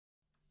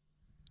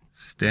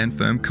Stand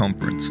Firm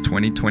Conference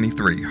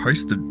 2023,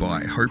 hosted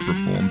by Hope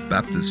Reformed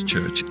Baptist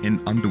Church in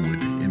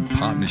Underwood in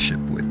partnership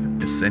with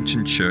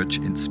Ascension Church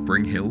in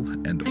Spring Hill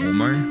and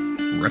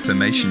Ormeau,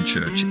 Reformation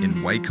Church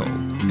in Wacol,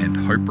 and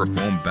Hope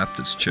Reformed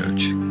Baptist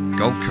Church,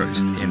 Gold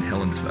Coast in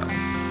Helensvale.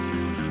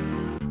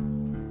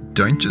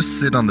 Don't just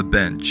sit on the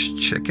bench,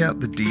 check out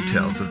the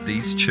details of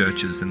these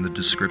churches in the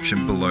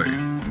description below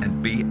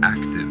and be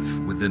active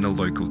within a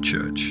local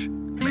church.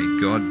 May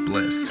God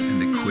bless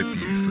and equip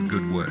you for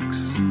good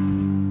works.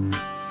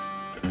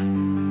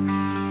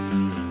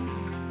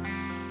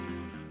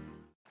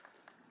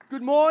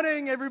 Good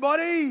morning,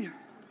 everybody.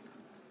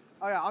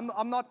 Oh yeah,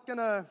 I'm not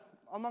gonna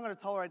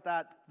tolerate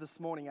that this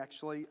morning.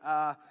 Actually,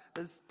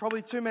 there's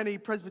probably too many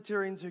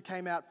Presbyterians who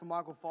came out for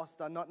Michael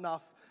Foster, not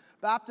enough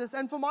Baptists,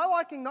 and for my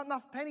liking, not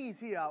enough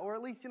pennies here, or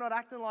at least you're not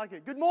acting like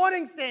it. Good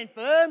morning, Stand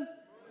Firm.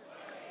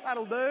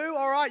 That'll do.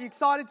 All right, you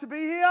excited to be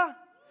here?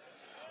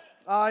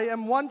 I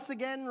am once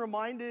again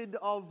reminded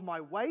of my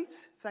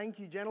weight. Thank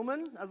you,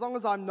 gentlemen. As long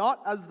as I'm not,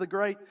 as the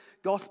great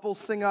gospel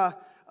singer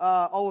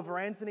Oliver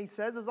Anthony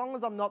says, as long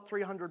as I'm not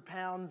 300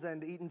 pounds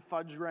and eating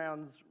fudge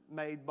rounds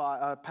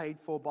paid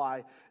for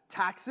by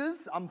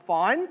taxes, I'm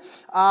fine.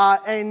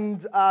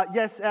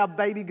 Yes, our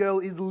baby girl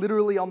is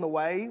literally on the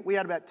way. We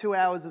had about 2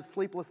 hours of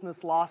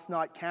sleeplessness last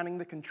night counting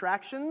the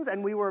contractions,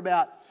 and we were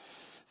about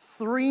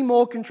 3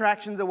 more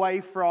contractions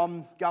away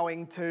from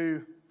going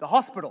to the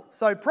hospital.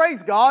 So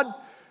praise God,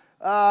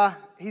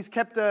 He's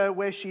kept her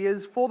where she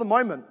is for the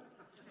moment.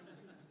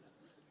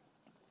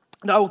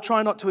 And I will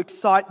try not to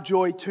excite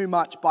joy too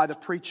much by the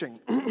preaching.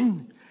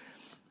 In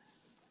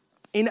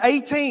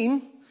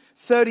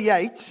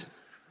 1838,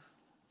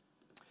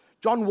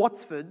 John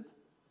Watsford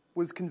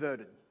was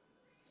converted.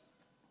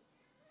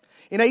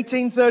 In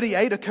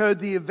 1838 occurred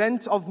the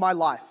event of my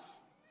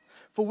life,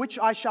 for which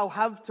I shall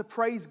have to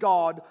praise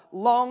God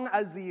long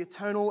as the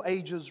eternal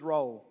ages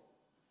roll.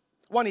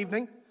 One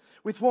evening,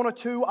 with 1 or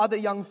 2 other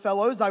young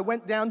fellows, I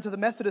went down to the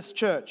Methodist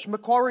Church,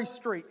 Macquarie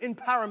Street in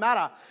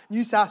Parramatta,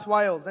 New South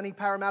Wales. Any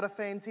Parramatta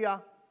fans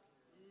here?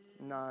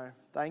 No,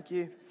 thank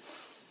you.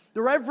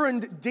 The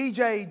Reverend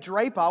DJ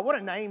Draper, what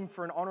a name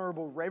for an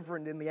honourable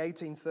reverend in the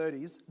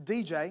 1830s,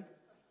 DJ.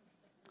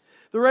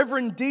 The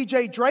Reverend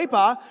DJ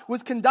Draper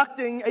was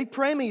conducting a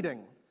prayer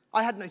meeting.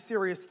 I had no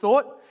serious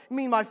thought.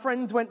 Me and my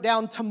friends went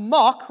down to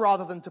mock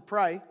rather than to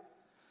pray.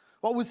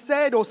 What was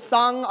said or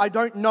sung, I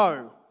don't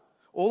know.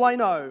 All I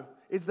know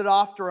is that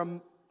after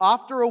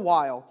a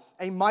while,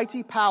 a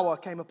mighty power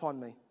came upon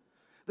me.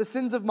 The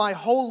sins of my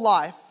whole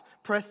life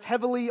pressed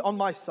heavily on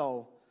my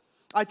soul.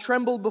 I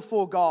trembled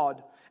before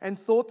God and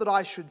thought that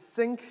I should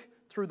sink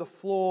through the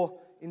floor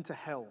into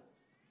hell.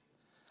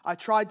 I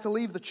tried to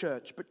leave the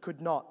church, but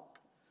could not.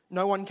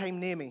 No one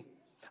came near me.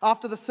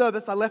 After the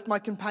service, I left my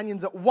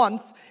companions at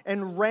once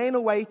and ran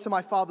away to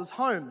my father's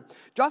home.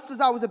 Just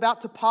as I was about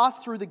to pass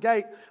through the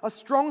gate, a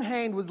strong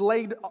hand was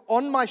laid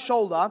on my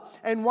shoulder,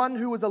 and one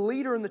who was a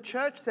leader in the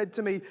church said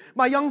to me,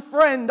 "My young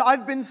friend,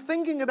 I've been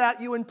thinking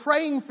about you and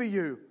praying for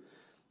you."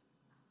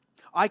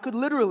 I could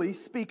literally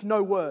speak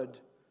no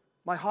word.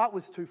 My heart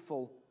was too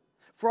full,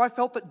 for I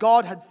felt that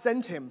God had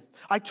sent him.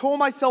 I tore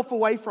myself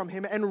away from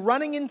him and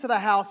running into the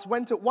house,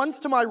 went at once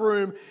to my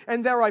room,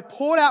 and there I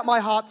poured out my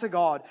heart to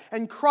God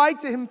and cried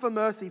to him for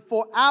mercy.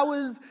 For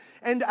hours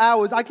and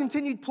hours I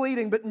continued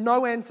pleading, but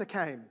no answer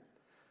came.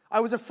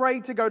 I was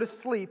afraid to go to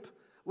sleep,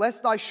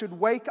 lest I should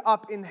wake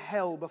up in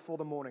hell before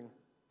the morning.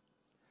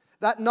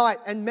 That night,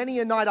 and many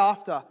a night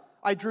after,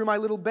 I drew my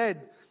little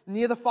bed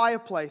near the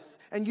fireplace,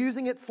 and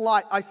using its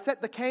light, I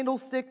set the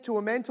candlestick to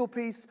a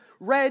mantelpiece,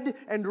 read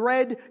and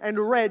read and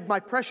read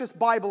my precious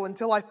Bible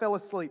until I fell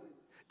asleep.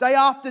 Day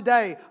after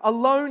day,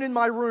 alone in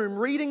my room,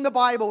 reading the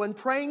Bible and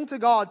praying to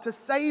God to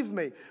save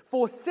me.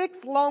 For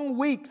 6 long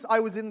weeks I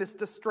was in this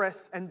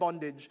distress and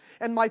bondage,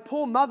 and my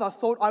poor mother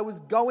thought I was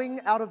going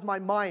out of my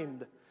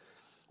mind.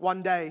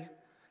 One day,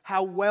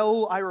 how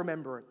well I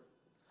remember it,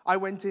 I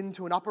went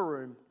into an upper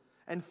room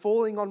and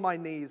falling on my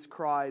knees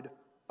cried,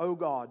 "Oh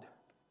God,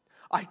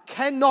 I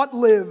cannot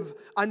live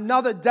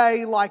another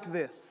day like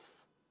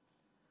this.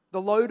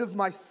 The load of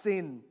my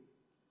sin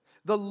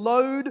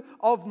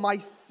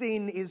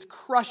is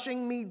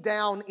crushing me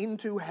down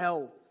into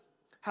hell.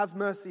 Have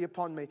mercy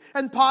upon me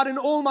and pardon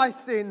all my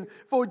sin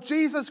for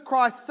Jesus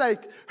Christ's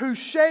sake, who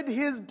shed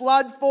his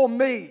blood for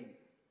me."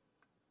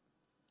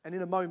 And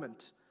in a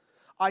moment,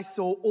 I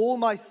saw all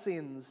my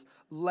sins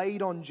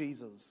laid on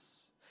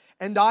Jesus,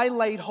 and I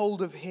laid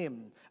hold of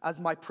him as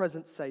my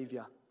present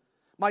Savior.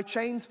 My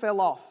chains fell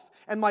off,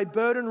 and my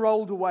burden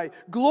rolled away.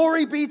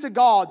 Glory be to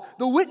God.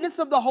 The witness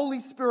of the Holy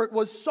Spirit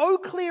was so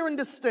clear and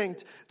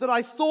distinct that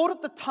I thought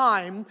at the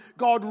time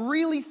God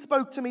really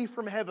spoke to me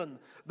from heaven.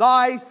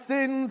 "Thy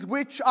sins,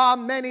 which are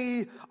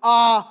many,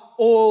 are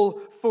all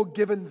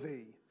forgiven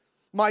thee."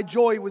 My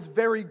joy was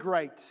very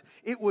great.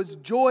 It was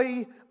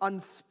joy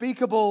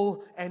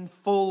unspeakable and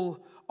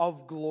full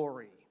of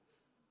glory.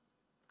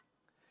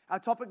 Our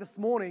topic this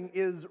morning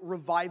is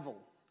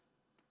revival.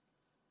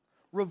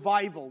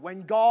 Revival,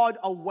 when God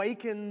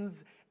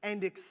awakens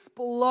and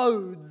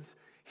explodes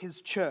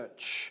his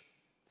church.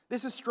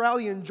 This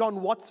Australian,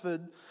 John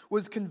Watsford,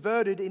 was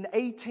converted in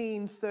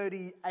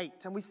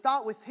 1838. And we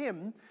start with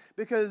him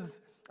because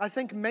I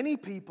think many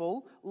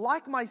people,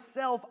 like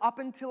myself, up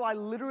until I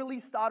literally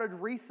started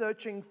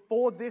researching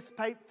for this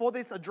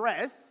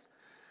address,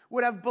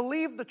 would have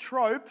believed the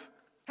trope.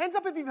 Hands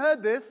up if you've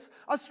heard this.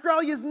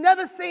 Australia's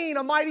never seen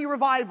a mighty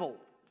revival.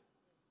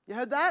 You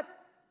heard that?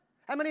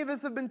 How many of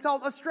us have been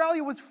told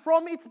Australia was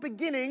from its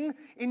beginning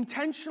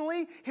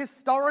intentionally,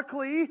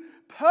 historically,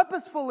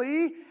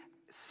 purposefully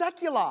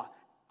secular,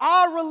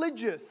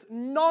 religious,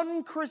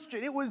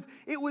 non-Christian. It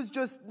was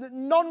just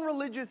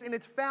non-religious in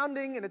its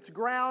founding and its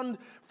ground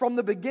from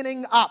the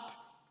beginning up.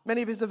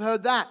 Many of us have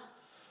heard that.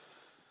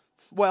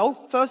 Well,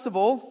 first of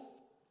all,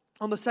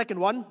 on the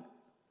second one,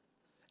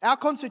 our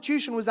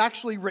Constitution was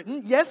actually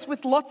written, yes,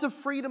 with lots of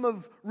freedom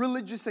of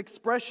religious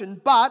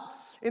expression, but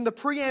in the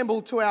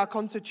preamble to our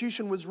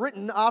Constitution was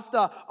written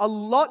after a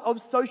lot of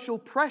social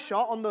pressure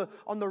on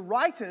the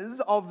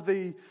writers of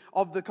the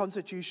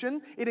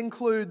Constitution. It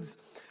includes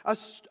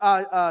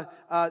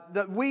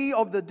that we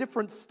of the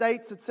different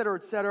states,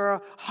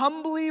 etc.,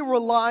 humbly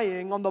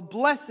relying on the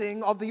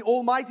blessing of the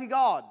Almighty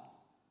God.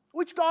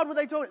 Which God were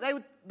they talking?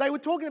 They were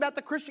talking about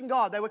the Christian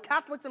God. They were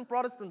Catholics and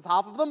Protestants,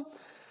 half of them.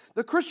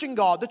 The Christian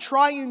God, the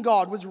triune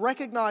God, was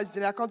recognized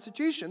in our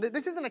Constitution.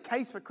 This isn't a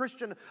case for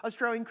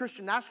Australian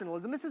Christian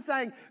nationalism. This is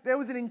saying there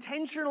was an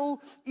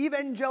intentional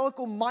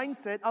evangelical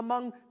mindset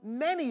among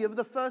many of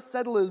the first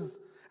settlers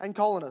and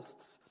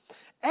colonists.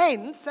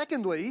 And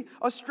secondly,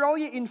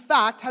 Australia, in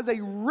fact, has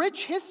a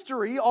rich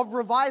history of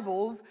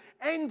revivals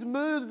and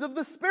moves of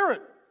the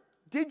Spirit.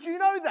 Did you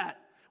know that?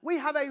 We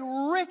have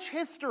a rich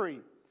history.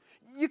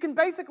 You can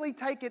basically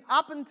take it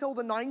up until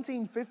the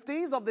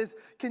 1950s of this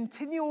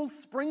continual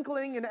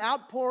sprinkling and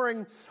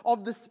outpouring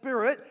of the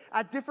Spirit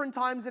at different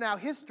times in our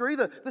history.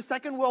 The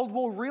Second World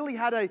War really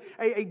had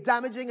a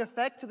damaging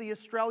effect to the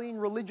Australian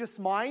religious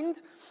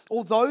mind,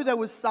 although there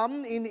was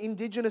some in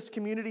Indigenous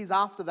communities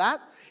after that.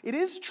 It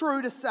is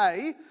true to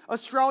say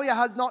Australia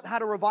has not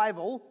had a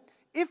revival,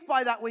 if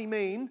by that we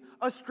mean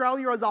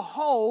Australia as a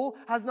whole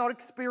has not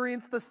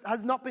experienced this,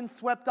 has not been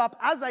swept up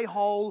as a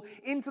whole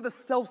into the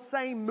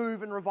self-same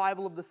move and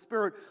revival of the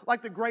Spirit,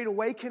 like the Great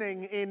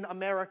Awakening in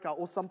America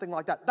or something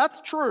like that.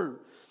 That's true.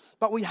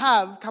 But we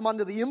have come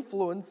under the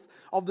influence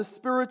of the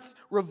Spirit's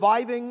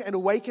reviving and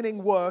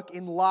awakening work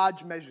in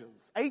large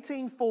measures.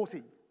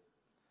 1840,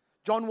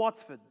 John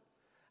Watsford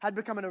had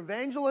become an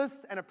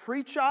evangelist and a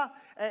preacher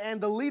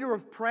and the leader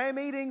of prayer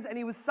meetings, and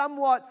he was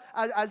somewhat,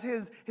 as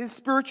his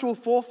spiritual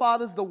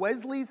forefathers, the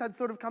Wesleys, had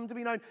sort of come to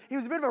be known, he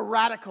was a bit of a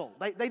radical.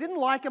 They didn't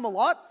like him a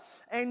lot,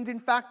 and in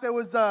fact there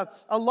was a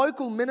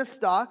local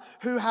minister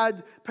who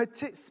had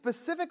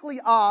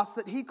specifically asked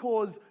that he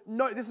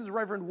this is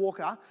Reverend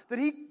Walker, that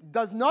he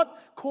does not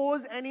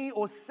cause any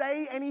or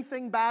say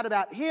anything bad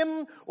about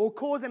him or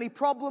cause any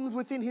problems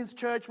within his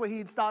church where he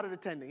had started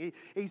attending.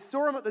 He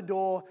saw him at the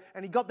door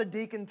and he got the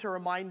deacon to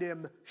remind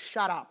him,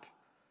 shut up.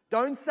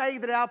 Don't say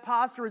that our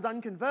pastor is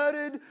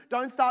unconverted.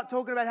 Don't start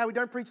talking about how we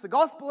don't preach the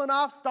gospel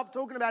enough. Stop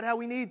talking about how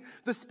we need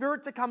the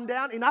Spirit to come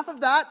down. Enough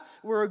of that.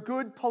 We're a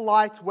good,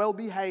 polite,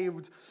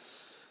 well-behaved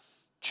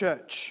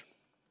church.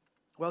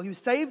 Well, he was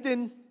saved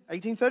in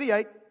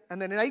 1838,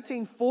 and then in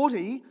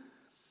 1840,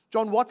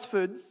 John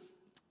Watsford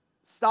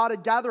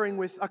started gathering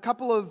with a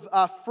couple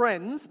of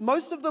friends,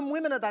 most of them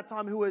women at that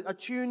time who were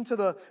attuned to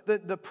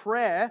the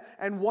prayer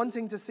and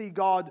wanting to see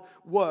God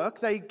work.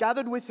 They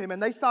gathered with him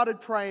and they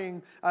started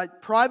praying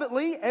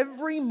privately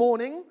every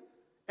morning,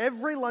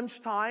 every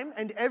lunchtime,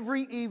 and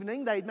every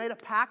evening. They'd made a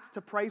pact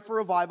to pray for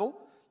revival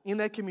in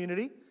their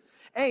community.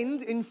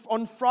 And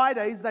on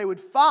Fridays, they would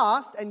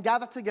fast and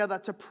gather together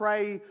to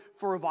pray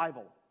for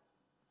revival.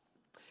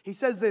 He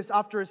says this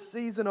after a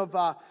season of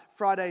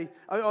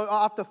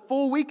after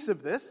 4 weeks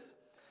of this.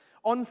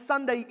 On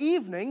Sunday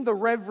evening, the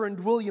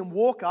Reverend William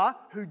Walker,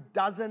 who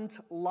doesn't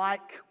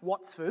like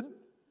Watsford,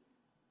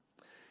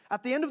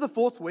 at the end of the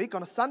 4th week,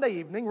 on a Sunday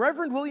evening,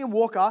 Reverend William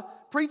Walker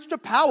preached a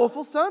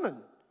powerful sermon.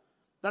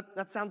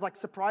 That sounds like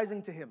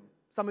surprising to him.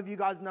 Some of you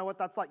guys know what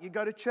that's like. You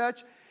go to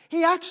church,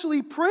 he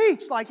actually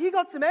preached, like he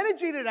got some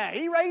energy today.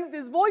 He raised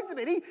his voice a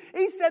bit.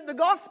 He said the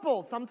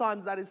gospel.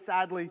 Sometimes that is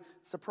sadly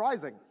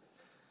surprising.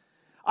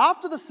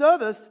 After the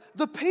service,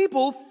 the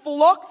people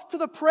flocked to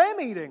the prayer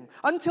meeting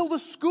until the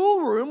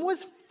schoolroom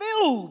was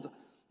filled.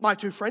 My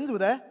 2 friends were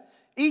there,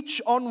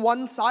 each on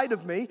one side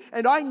of me,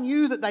 and I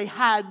knew that they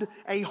had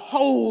a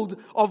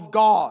hold of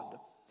God.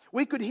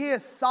 We could hear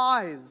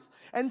sighs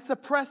and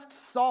suppressed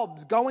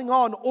sobs going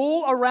on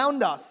all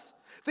around us.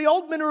 The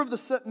old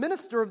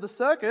minister of the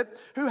circuit,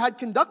 who had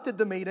conducted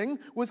the meeting,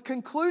 was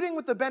concluding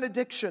with the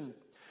benediction.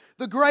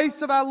 The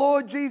grace of our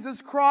Lord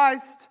Jesus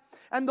Christ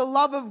and the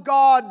love of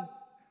God.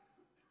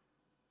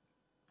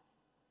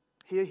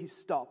 Here he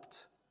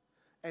stopped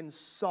and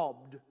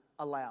sobbed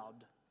aloud.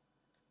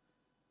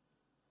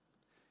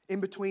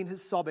 In between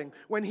his sobbing,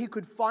 when he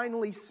could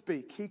finally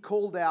speak, he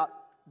called out,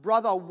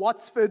 "Brother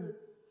Watsford,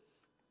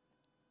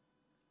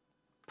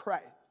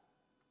 pray."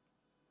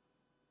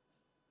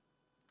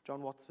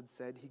 John Watsford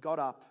said he got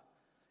up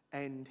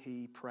and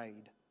he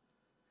prayed.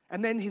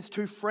 And then his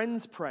two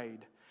friends prayed.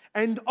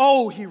 And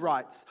oh, he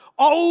writes,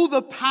 oh,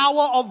 the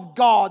power of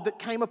God that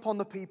came upon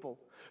the people,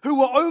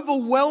 who were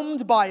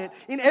overwhelmed by it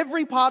in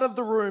every part of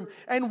the room.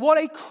 And what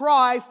a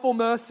cry for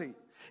mercy.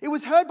 It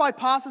was heard by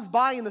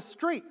passers-by in the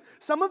street,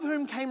 some of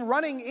whom came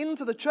running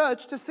into the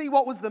church to see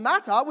what was the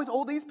matter with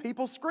all these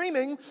people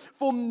screaming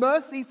for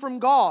mercy from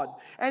God.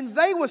 And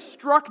they were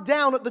struck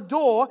down at the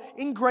door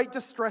in great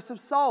distress of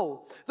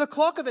soul. The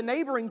clock of a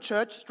neighboring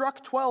church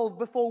struck 12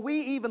 before we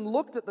even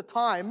looked at the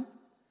time,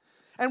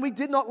 and we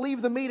did not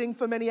leave the meeting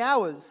for many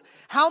hours.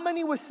 How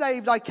many were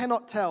saved, I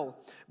cannot tell.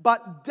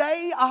 But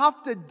day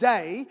after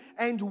day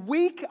and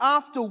week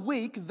after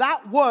week,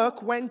 that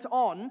work went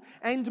on,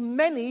 and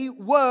many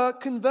were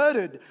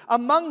converted.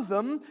 Among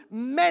them,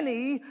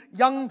 many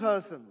young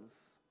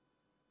persons.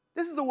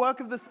 This is the work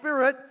of the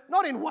Spirit,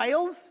 not in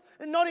Wales,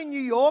 and not in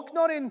New York,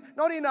 not in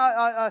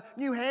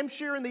New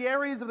Hampshire, in the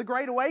areas of the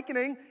Great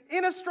Awakening,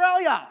 in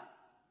Australia.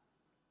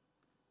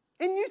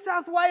 In New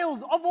South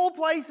Wales, of all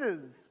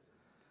places.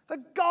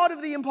 The God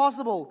of the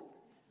impossible.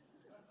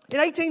 In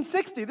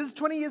 1860, this is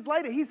 20 years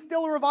later, he's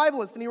still a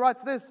revivalist, and he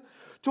writes this: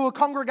 to a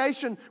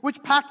congregation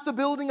which packed the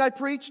building I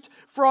preached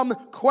from,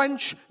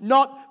 quench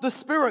not the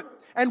Spirit.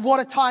 And what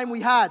a time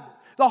we had.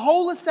 The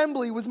whole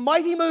assembly was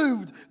mighty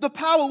moved. The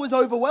power was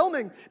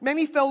overwhelming.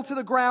 Many fell to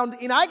the ground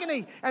in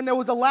agony, and there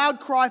was a loud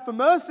cry for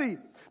mercy.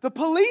 The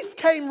police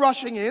came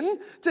rushing in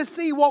to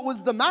see what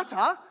was the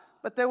matter,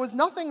 but there was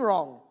nothing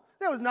wrong.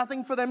 There was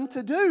nothing for them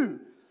to do.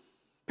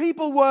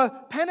 People were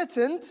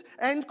penitent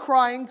and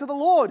crying to the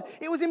Lord.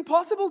 It was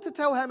impossible to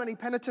tell how many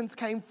penitents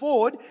came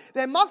forward.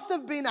 There must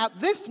have been at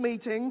this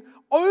meeting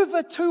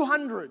over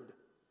 200.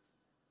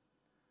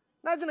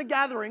 Imagine a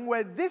gathering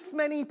where this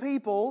many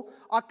people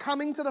are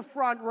coming to the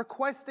front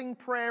requesting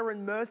prayer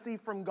and mercy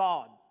from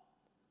God.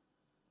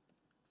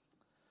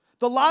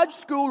 The large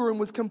schoolroom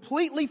was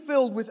completely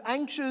filled with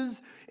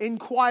anxious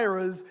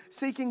inquirers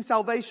seeking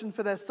salvation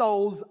for their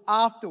souls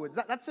afterwards.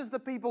 That's just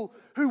the people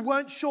who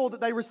weren't sure that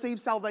they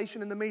received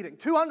salvation in the meeting.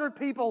 200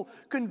 people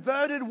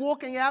converted,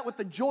 walking out with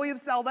the joy of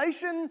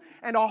salvation,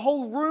 and a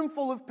whole room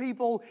full of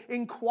people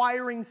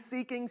inquiring,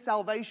 seeking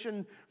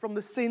salvation from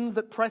the sins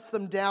that press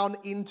them down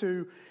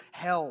into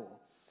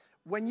hell.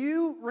 When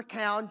you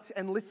recount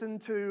and listen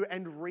to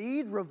and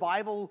read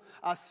revival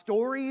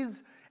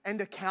stories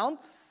and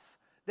accounts,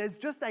 there's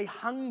just a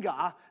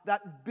hunger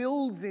that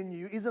builds in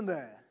you, isn't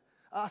there?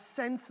 A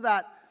sense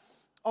that,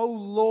 oh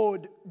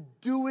Lord,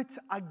 do it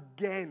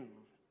again.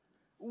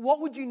 What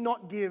would you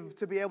not give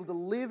to be able to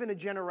live in a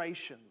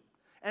generation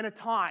and a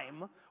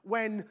time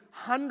when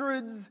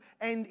hundreds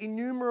and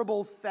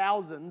innumerable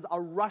thousands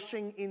are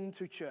rushing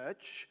into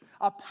church,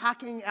 are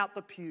packing out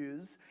the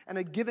pews, and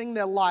are giving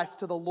their life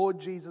to the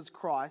Lord Jesus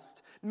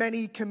Christ,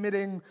 many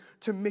committing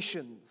to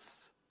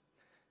missions?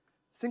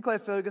 Sinclair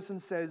Ferguson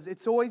says,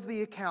 it's always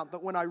the account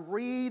that when I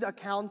read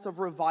accounts of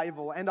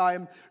revival and I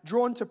am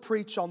drawn to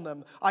preach on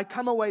them, I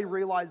come away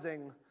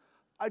realizing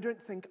I don't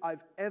think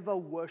I've ever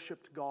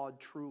worshipped God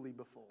truly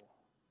before.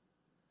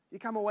 You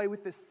come away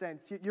with this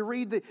sense. You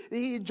read,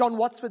 John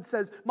Watsford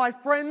says, my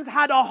friends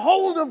had a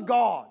hold of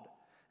God.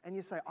 And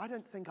you say, I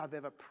don't think I've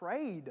ever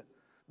prayed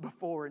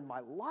before in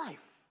my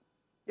life.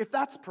 If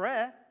that's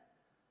prayer,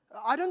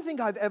 I don't think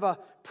I've ever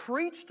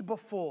preached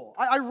before.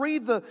 I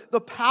read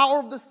the power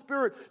of the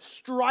Spirit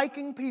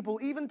striking people,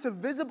 even to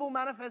visible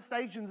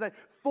manifestations. They're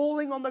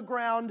falling on the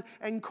ground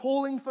and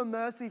calling for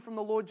mercy from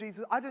the Lord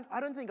Jesus. I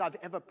don't think I've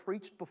ever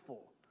preached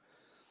before.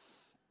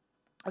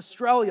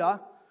 Australia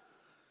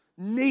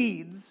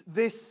needs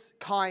this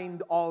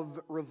kind of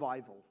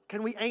revival.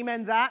 Can we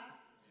amen that?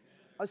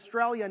 Amen.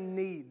 Australia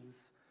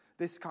needs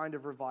this kind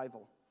of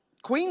revival.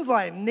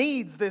 Queensland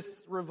needs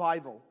this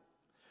revival.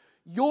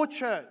 Your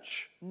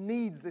church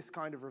needs this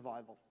kind of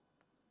revival.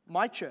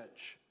 My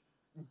church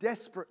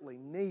desperately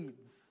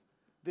needs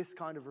this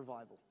kind of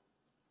revival.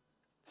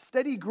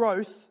 Steady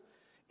growth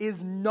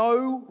is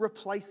no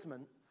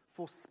replacement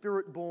for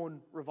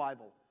Spirit-born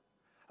revival.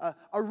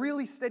 A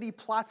really steady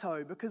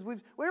plateau, because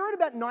we're at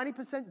about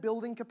 90%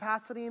 building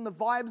capacity, and the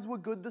vibes were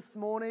good this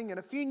morning, and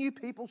a few new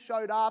people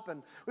showed up,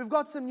 and we've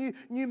got some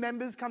new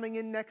members coming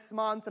in next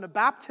month, and a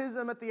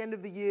baptism at the end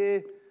of the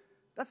year.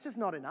 That's just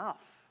not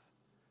enough.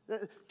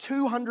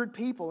 200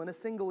 people in a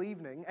single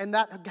evening, and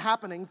that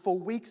happening for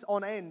weeks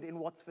on end in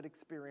Watsford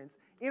Experience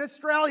in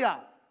Australia.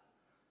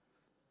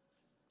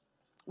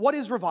 What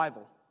is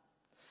revival?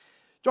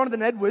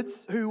 Jonathan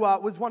Edwards, who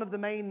was one of the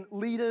main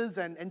leaders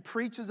and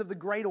preachers of the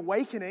Great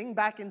Awakening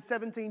back in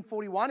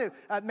 1741,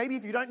 maybe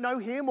if you don't know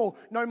him or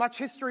know much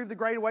history of the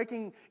Great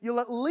Awakening, you'll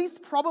at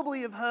least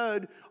probably have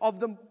heard of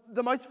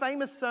the most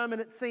famous sermon,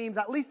 it seems,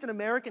 at least in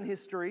American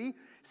history,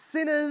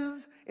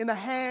 Sinners in the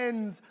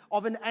Hands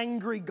of an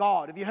Angry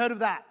God. Have you heard of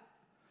that?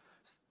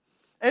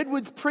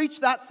 Edwards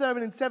preached that sermon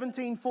in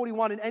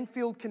 1741 in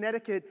Enfield,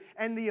 Connecticut,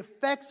 and the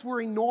effects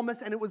were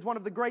enormous, and it was one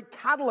of the great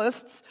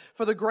catalysts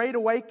for the Great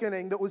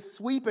Awakening that was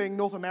sweeping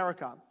North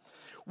America.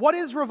 What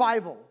is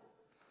revival?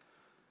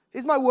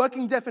 Here's my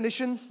working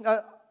definition.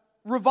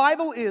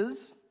 Revival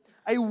is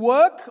a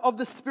work of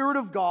the Spirit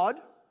of God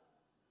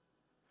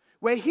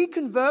where he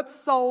converts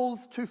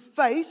souls to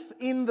faith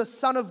in the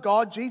Son of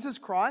God, Jesus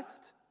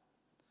Christ,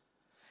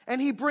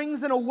 and he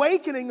brings an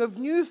awakening of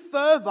new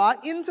fervor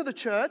into the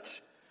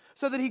church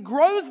so that he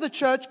grows the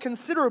church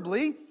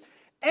considerably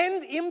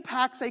and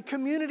impacts a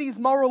community's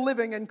moral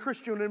living and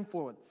Christian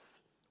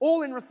influence,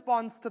 all in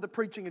response to the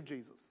preaching of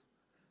Jesus.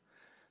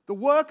 The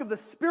work of the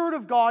Spirit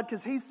of God,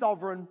 because he's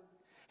sovereign,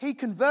 he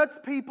converts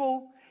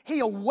people, he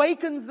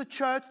awakens the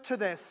church to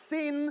their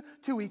sin,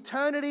 to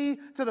eternity,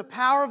 to the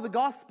power of the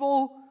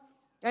gospel,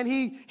 and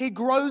he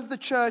grows the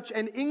church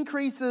and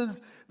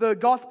increases the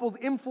gospel's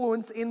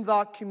influence in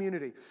that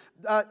community.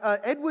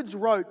 Edwards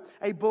wrote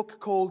a book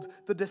called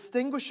The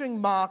Distinguishing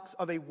Marks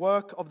of a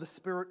Work of the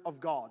Spirit of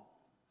God.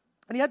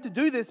 And he had to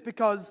do this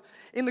because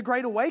in the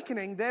Great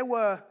Awakening, there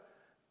were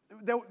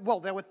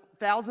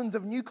thousands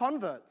of new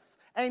converts.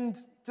 And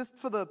just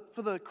for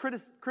the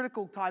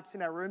critical types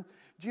in our room,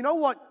 do you know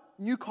what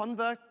new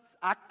converts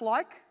act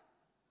like?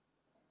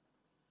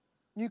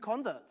 New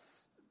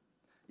converts.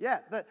 Yeah,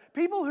 the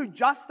people who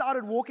just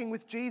started walking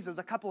with Jesus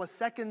a couple of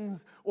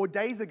seconds or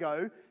days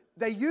ago,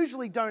 they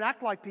usually don't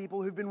act like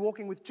people who've been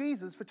walking with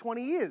Jesus for 20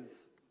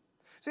 years.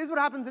 So here's what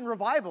happens in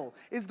revival,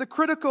 is the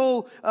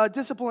critical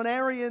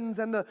disciplinarians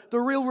and the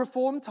real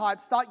reform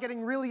types start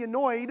getting really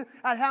annoyed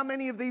at how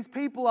many of these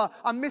people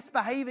are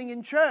misbehaving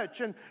in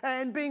church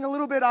and being a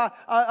little bit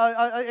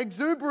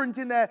exuberant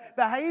in their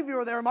behavior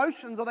or their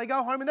emotions, or they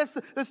go home and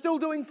they're still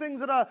doing things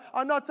that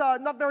are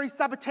not very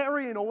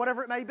Sabbatarian or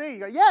whatever it may be. You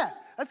go, yeah,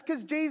 that's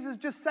because Jesus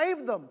just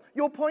saved them.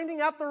 You're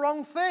pointing out the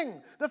wrong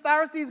thing. The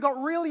Pharisees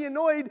got really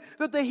annoyed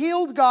that the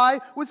healed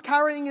guy was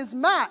carrying his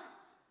mat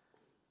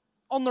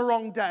on the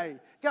wrong day.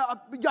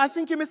 I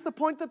think you missed the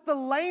point that the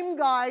lame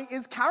guy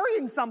is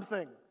carrying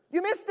something.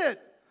 You missed it.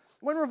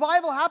 When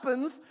revival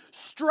happens,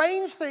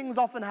 strange things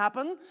often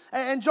happen.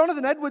 And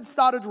Jonathan Edwards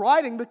started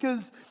writing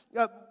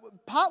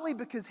partly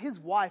because his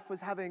wife was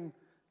having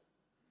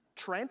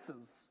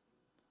trances,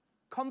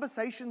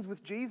 conversations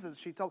with Jesus,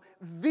 she told,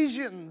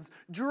 visions,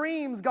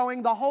 dreams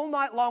going the whole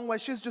night long where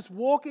she's just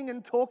walking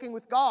and talking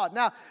with God.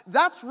 Now,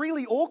 that's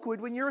really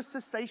awkward when you're a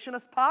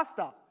cessationist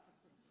pastor.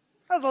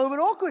 That's a little bit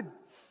awkward.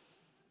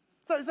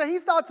 So he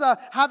starts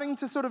having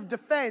to sort of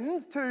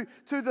defend to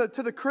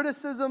the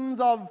criticisms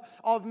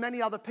of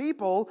many other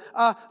people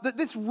that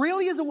this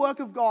really is a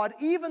work of God,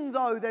 even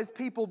though there's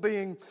people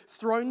being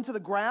thrown to the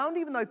ground,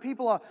 even though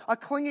people are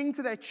clinging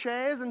to their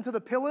chairs and to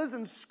the pillars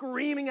and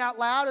screaming out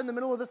loud in the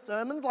middle of the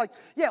sermons. Like,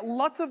 yeah,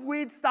 lots of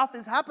weird stuff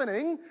is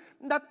happening.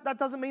 That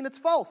doesn't mean it's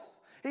false.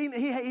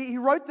 He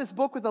wrote this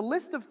book with a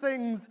list of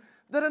things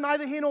that are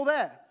neither here nor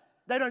there.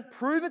 They don't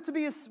prove it to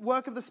be a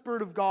work of the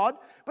Spirit of God,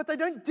 but they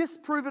don't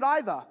disprove it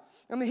either.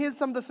 And here's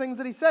some of the things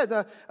that he said.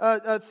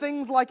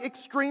 Things like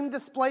extreme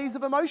displays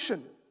of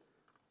emotion.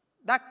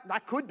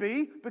 That could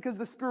be because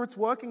the Spirit's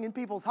working in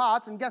people's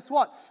hearts, and guess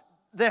what?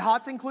 Their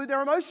hearts include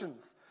their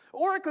emotions.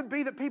 Or it could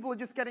be that people are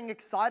just getting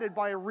excited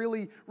by a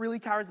really, really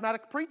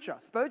charismatic preacher.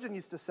 Spurgeon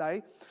used to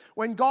say,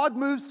 when God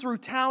moves through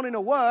town in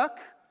a work,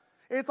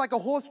 it's like a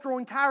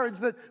horse-drawn carriage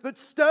that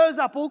stirs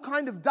up all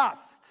kind of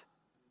dust.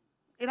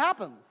 It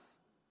happens.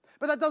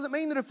 But that doesn't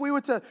mean that if we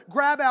were to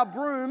grab our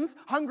brooms,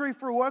 hungry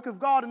for a work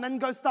of God, and then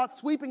go start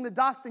sweeping the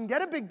dust and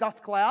get a big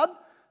dust cloud,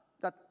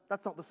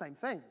 that's not the same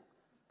thing.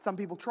 Some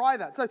people try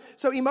that.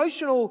 So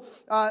emotional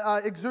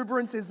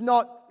exuberance is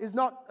not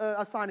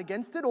a sign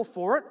against it or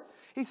for it.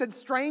 He said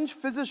strange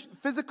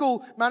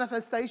physical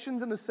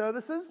manifestations in the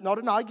services, not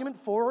an argument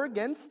for or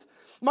against.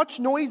 Much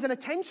noise and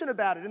attention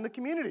about it in the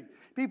community.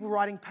 People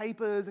writing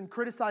papers and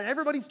criticizing.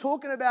 Everybody's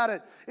talking about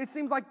it. It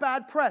seems like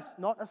bad press,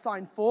 not a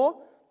sign for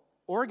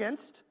or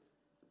against.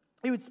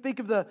 He would speak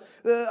of the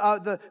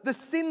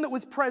sin that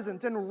was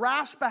present and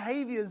rash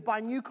behaviors by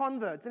new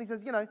converts. And he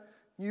says,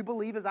 new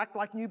believers act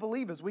like new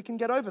believers. We can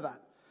get over that.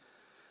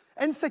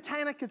 And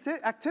satanic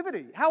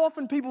activity. How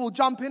often people will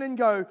jump in and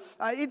go,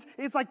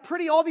 it's like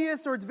pretty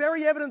obvious, or it's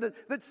very evident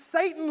that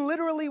Satan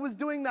literally was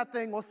doing that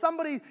thing, or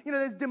somebody,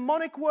 there's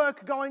demonic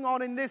work going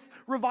on in this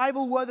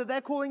revival word that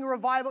they're calling a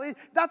revival.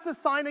 That's a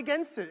sign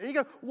against it. And you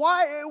go,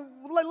 why?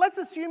 Let's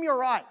assume you're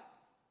right.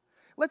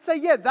 Let's say,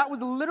 that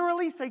was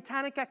literally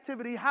satanic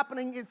activity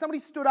happening. Somebody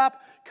stood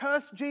up,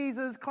 cursed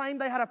Jesus, claimed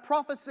they had a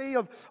prophecy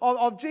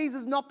of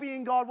Jesus not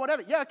being God,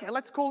 whatever. Yeah, okay,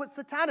 let's call it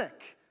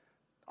satanic.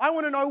 I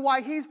want to know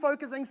why he's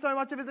focusing so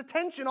much of his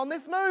attention on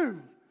this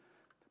move.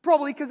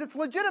 Probably because it's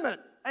legitimate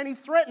and he's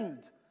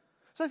threatened.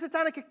 So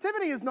satanic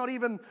activity is not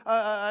even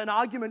an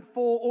argument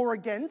for or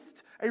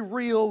against a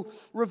real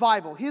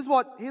revival. Here's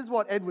what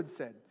Edwards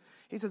said.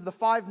 He says the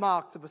 5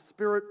 marks of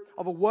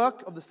a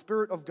work of the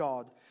Spirit of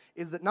God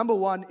is that, number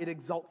 1, it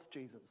exalts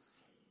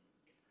Jesus.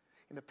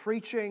 In the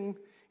preaching,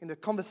 in the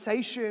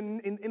conversation,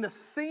 in the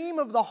theme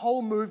of the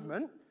whole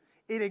movement,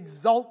 it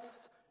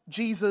exalts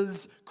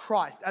Jesus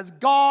Christ. As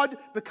God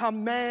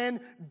become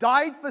man,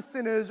 died for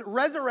sinners,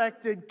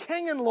 resurrected,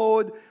 King and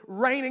Lord,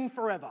 reigning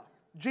forever.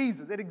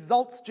 Jesus, it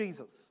exalts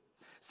Jesus.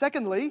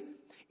 Secondly,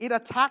 it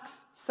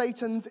attacks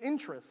Satan's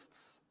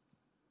interests.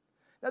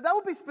 Now that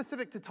would be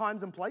specific to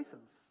times and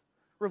places.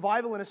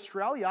 Revival in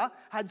Australia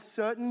had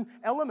certain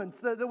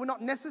elements that were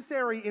not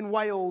necessary in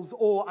Wales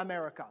or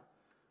America.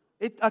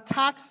 It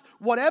attacks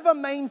whatever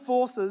main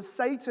forces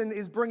Satan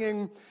is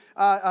bringing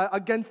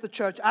against the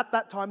church at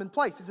that time and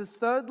place. It says,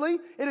 thirdly,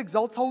 it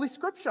exalts Holy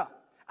Scripture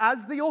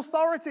as the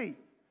authority.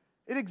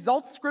 It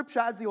exalts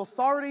Scripture as the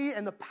authority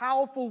and the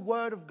powerful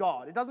Word of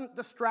God. It doesn't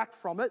distract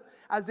from it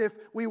as if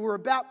we were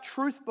about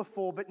truth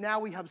before, but now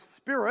we have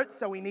Spirit,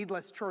 so we need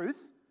less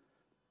truth.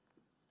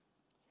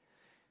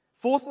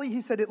 Fourthly,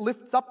 he said it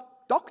lifts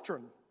up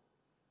doctrine.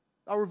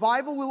 A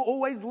revival will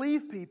always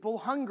leave people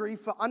hungry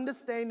for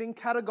understanding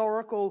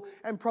categorical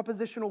and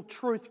propositional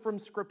truth from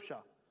Scripture.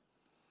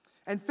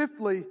 And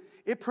fifthly,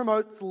 it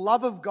promotes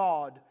love of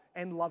God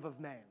and love of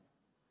man.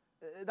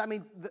 That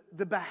means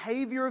the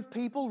behavior of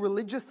people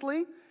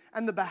religiously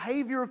and the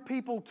behavior of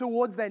people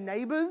towards their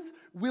neighbors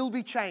will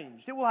be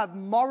changed. It will have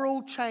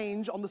moral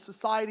change on the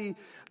society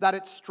that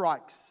it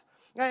strikes.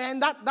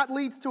 And that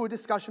leads to a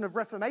discussion of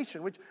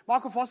Reformation, which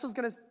Michael Foster's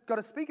going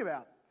to speak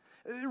about.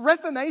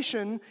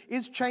 Reformation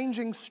is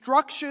changing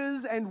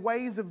structures and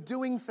ways of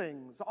doing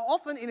things,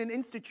 often in an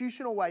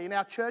institutional way in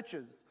our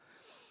churches.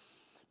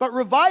 But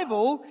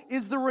revival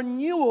is the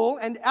renewal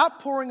and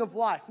outpouring of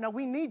life. Now,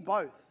 we need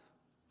both.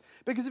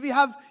 Because if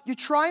you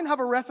try and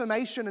have a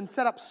reformation and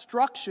set up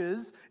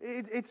structures,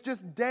 it's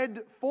just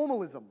dead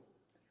formalism.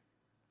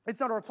 It's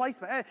not a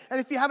replacement. And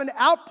if you have an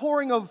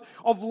outpouring of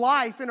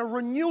life and a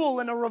renewal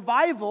and a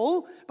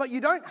revival, but you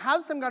don't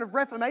have some kind of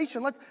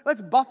reformation,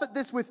 let's buffet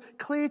this with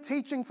clear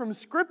teaching from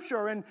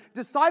Scripture and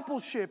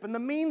discipleship and the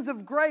means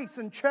of grace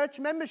and church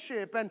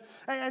membership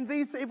and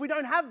these. If we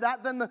don't have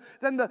that, then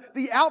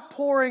the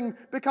outpouring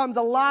becomes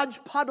a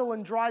large puddle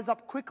and dries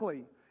up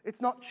quickly.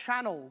 It's not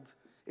channeled.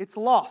 It's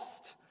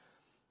lost.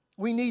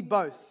 We need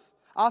both.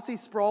 R.C.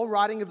 Sproul,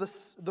 writing of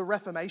the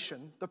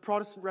Reformation, the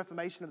Protestant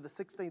Reformation of the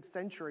 16th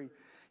century,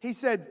 he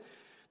said,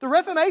 the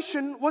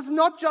Reformation was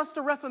not just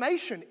a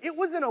reformation, it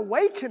was an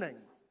awakening.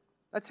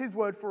 That's his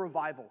word for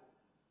revival.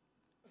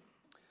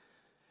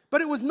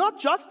 But it was not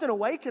just an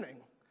awakening.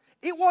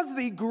 It was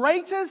the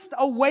greatest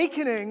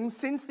awakening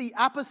since the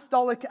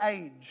apostolic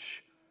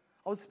age.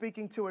 I was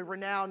speaking to a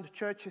renowned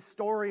church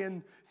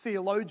historian,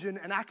 theologian,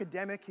 and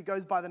academic. He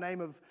goes by the name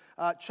of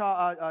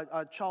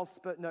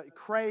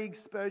Craig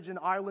Spurgeon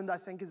Ireland, I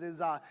think is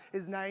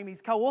his name.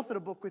 He's co-authored a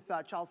book with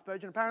Charles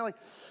Spurgeon, apparently.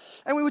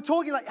 And we were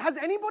talking, has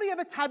anybody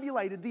ever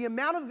tabulated the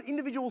amount of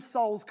individual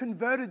souls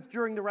converted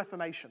during the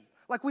Reformation?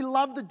 We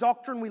love the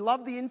doctrine, we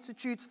love the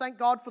institutes, thank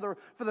God for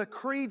the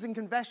creeds and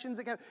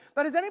confessions.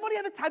 But has anybody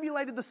ever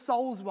tabulated the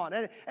souls one?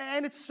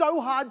 And it's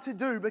so hard to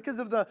do because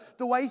of the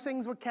way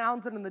things were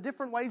counted and the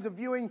different ways of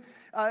viewing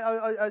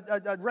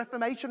a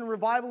Reformation and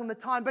revival in the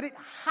time. But it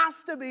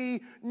has to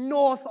be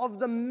north of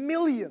the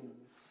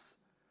millions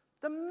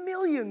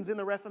in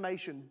the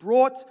Reformation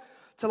brought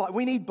to light.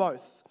 We need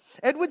both.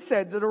 Edwards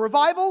said that a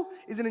revival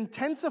is an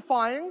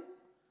intensifying,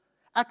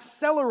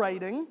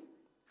 accelerating,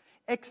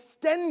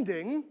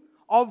 extending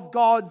of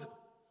God's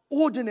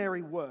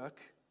ordinary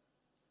work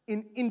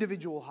in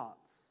individual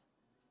hearts.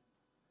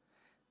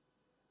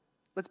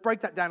 Let's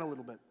break that down a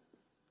little bit.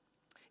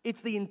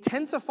 It's the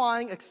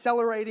intensifying,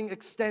 accelerating,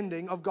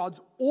 extending of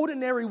God's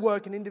ordinary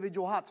work in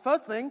individual hearts.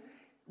 First thing,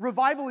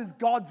 revival is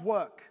God's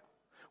work.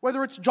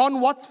 Whether it's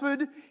John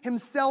Watsford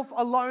himself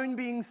alone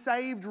being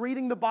saved,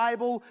 reading the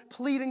Bible,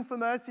 pleading for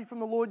mercy from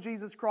the Lord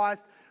Jesus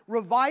Christ,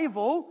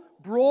 revival,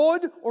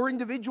 broad or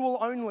individual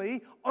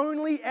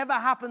only ever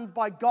happens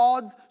by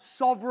God's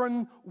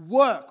sovereign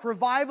work.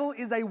 Revival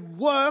is a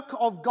work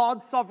of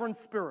God's sovereign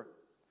Spirit.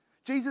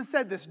 Jesus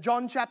said this,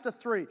 John chapter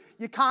 3.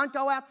 You can't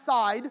go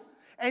outside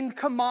and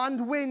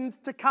command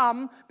wind to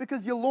come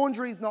because your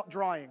laundry is not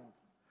drying.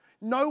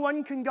 No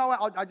one can go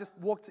out. I just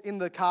walked in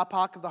the car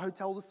park of the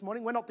hotel this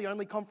morning. We're not the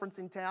only conference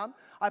in town.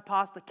 I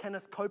passed a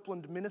Kenneth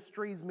Copeland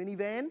Ministries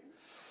minivan.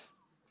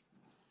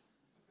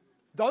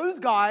 Those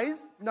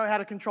guys know how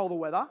to control the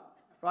weather,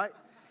 right?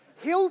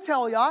 He'll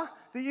tell you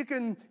that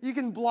you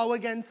can blow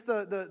against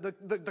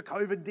the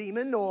COVID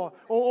demon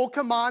or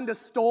command a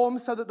storm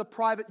so that the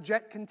private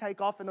jet can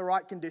take off in the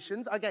right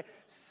conditions. Okay,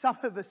 some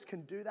of us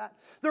can do that.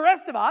 The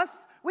rest of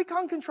us, we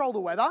can't control the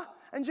weather.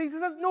 And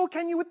Jesus says, nor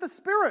can you with the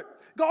Spirit.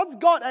 God's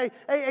got a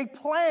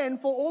plan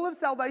for all of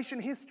salvation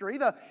history,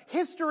 the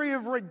history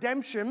of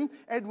redemption,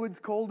 Edwards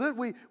called it.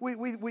 We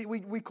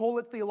call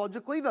it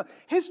theologically, the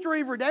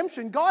history of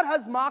redemption. God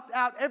has marked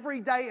out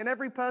every day and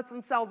every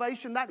person's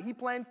salvation that He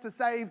plans to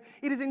save.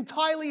 It is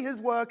entirely His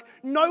work.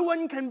 No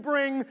one can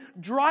bring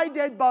dry,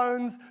 dead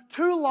bones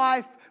to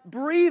life,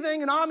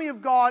 breathing an army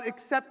of God,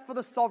 except for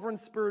the sovereign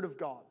Spirit of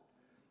God.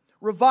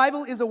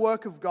 Revival is a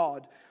work of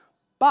God.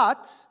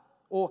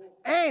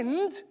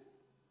 And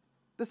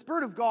the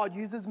Spirit of God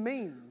uses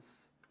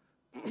means.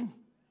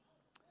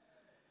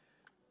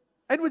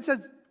 Edward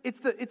says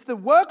it's the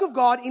work of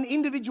God in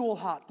individual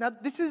hearts. Now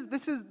this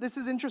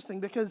is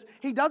interesting because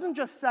he doesn't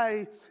just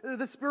say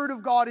the Spirit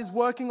of God is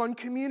working on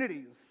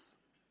communities.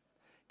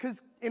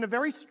 Because in a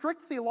very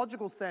strict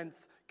theological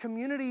sense,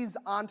 communities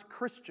aren't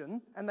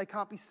Christian and they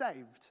can't be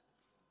saved.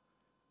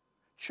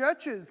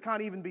 Churches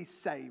can't even be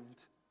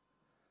saved.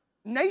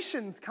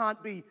 Nations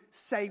can't be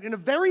saved in a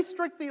very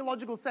strict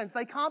theological sense.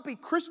 They can't be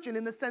Christian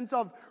in the sense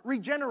of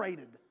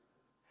regenerated.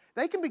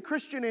 They can be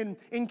Christian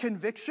in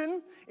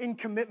conviction, in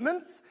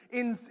commitments,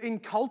 in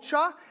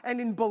culture,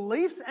 and in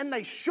beliefs, and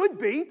they should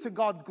be to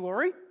God's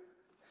glory.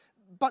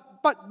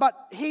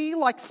 But he,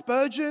 like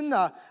Spurgeon,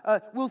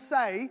 will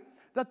say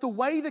that the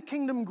way the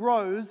kingdom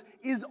grows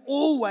is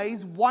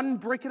always one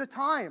brick at a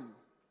time.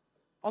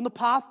 On the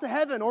path to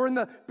heaven, or in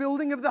the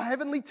building of the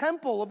heavenly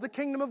temple of the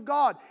kingdom of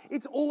God.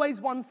 It's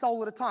always one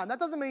soul at a time. That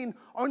doesn't mean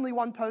only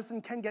one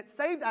person can get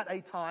saved at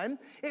a time.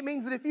 It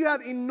means that if you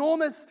have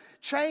enormous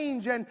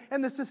change and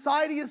the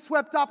society is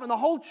swept up and the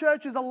whole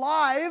church is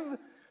alive,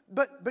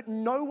 but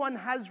no one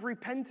has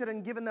repented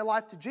and given their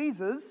life to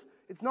Jesus,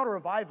 it's not a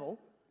revival.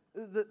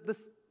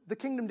 The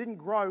kingdom didn't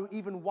grow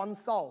even one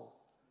soul.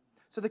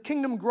 So the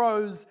kingdom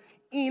grows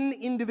in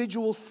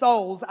individual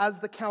souls as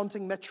the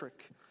counting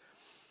metric.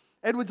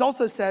 Edwards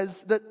also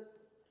says that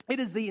it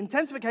is the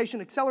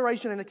intensification,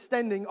 acceleration, and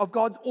extending of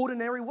God's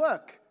ordinary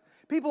work.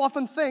 People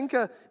often think,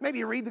 maybe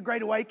you read The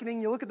Great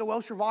Awakening, you look at the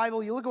Welsh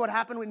Revival, you look at what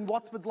happened in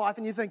Wattsford's life,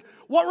 and you think,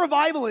 what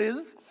revival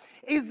is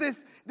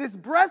this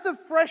breath of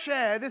fresh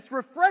air, this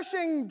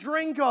refreshing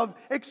drink of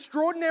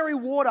extraordinary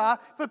water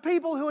for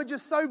people who are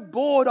just so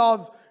bored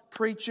of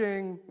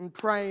preaching and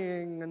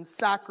praying and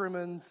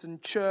sacraments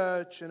and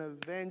church and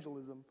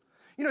evangelism.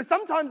 You know,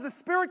 sometimes the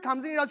Spirit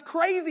comes and he does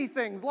crazy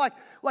things like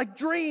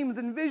dreams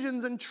and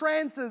visions and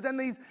trances and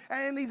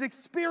these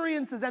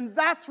experiences, and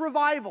that's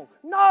revival.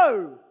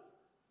 No!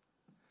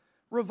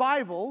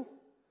 Revival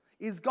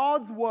is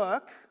God's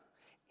work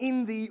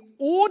in the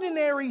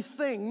ordinary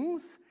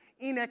things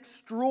in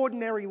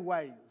extraordinary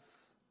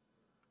ways.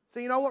 So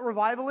you know what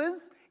revival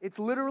is? It's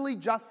literally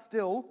just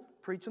still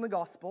preaching the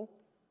gospel,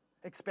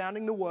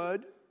 expounding the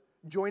word,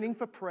 joining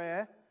for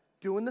prayer,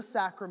 doing the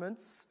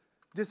sacraments,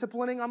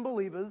 disciplining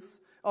unbelievers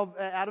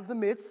out of the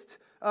midst,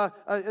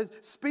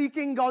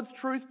 speaking God's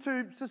truth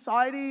to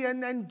society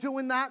and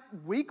doing that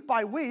week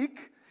by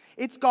week.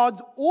 It's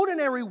God's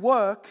ordinary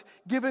work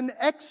given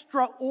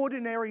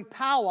extraordinary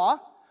power.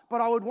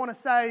 But I would want to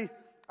say,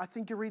 I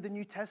think you read the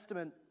New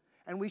Testament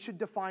and we should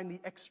define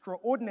the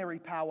extraordinary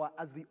power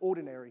as the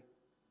ordinary.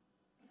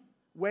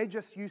 We're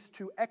just used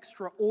to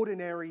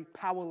extraordinary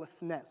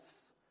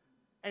powerlessness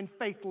and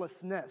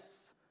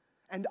faithlessness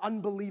and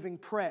unbelieving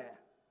prayer.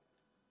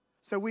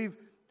 So we've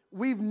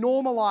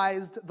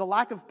normalized the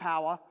lack of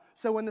power.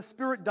 So when the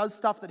Spirit does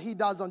stuff that he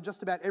does on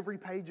just about every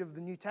page of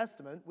the New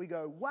Testament, we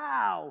go,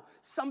 wow,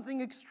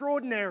 something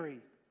extraordinary.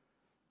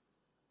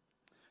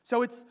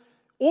 So it's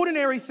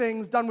ordinary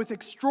things done with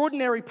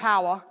extraordinary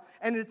power,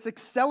 and it's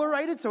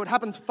accelerated, so it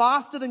happens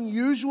faster than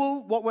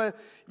usual, what we're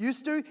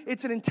used to.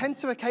 It's an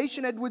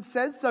intensification, Edwards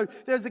says. So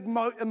there's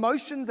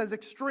emotions, there's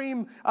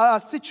extreme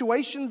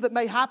situations that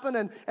may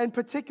happen, and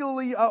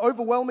particularly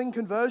overwhelming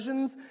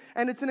conversions.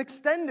 And it's an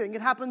extending.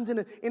 It happens in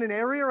an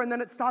area, and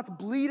then it starts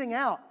bleeding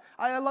out.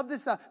 I love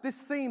this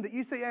theme that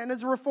you see, and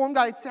as a Reformed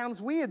guy, it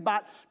sounds weird,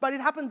 but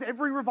it happens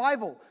every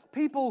revival.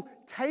 People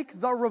take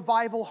the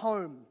revival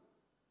home.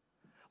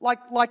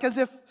 Like as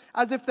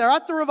if they're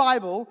at the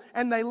revival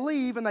and they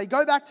leave and they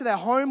go back to their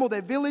home or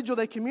their village or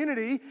their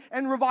community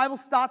and revival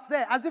starts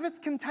there, as if it's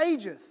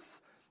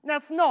contagious. Now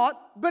it's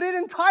not, but it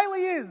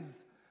entirely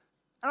is.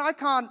 And I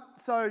can't,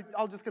 so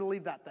I'm just going to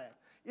leave that there.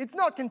 It's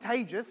not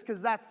contagious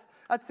because that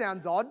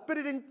sounds odd, but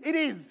it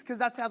is because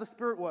that's how the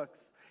Spirit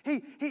works.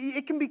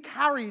 It can be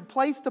carried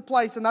place to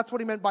place, and that's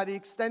what he meant by the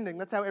extending.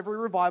 That's how every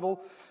revival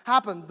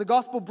happens. The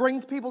gospel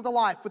brings people to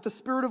life with the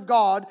Spirit of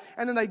God,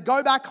 and then they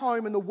go back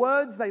home, and the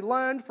words they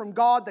learned from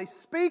God, they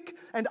speak,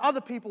 and other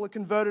people are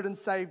converted and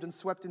saved and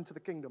swept into the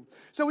kingdom.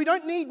 So we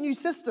don't need new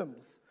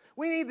systems.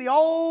 We need the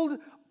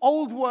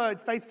old word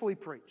faithfully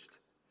preached.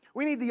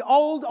 We need the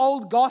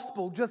old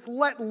gospel just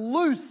let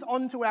loose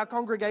onto our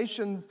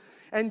congregations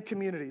and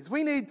communities.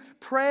 We need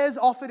prayers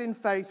offered in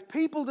faith,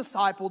 people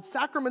discipled,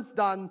 sacraments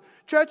done,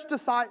 church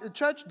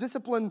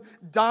discipline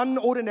done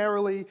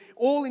ordinarily,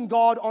 all in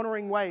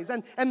God-honoring ways.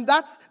 And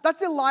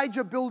that's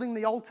Elijah building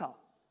the altar.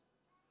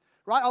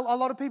 Right? A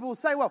lot of people will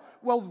say,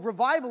 well,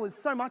 revival is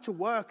so much a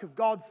work of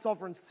God's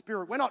sovereign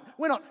Spirit. We're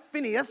not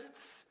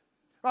Phinneists.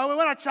 Right,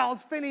 we're not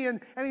Charles Finney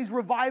and these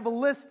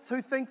revivalists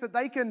who think that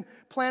they can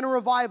plan a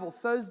revival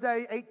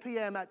Thursday, 8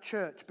 p.m. at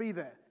church. Be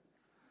there.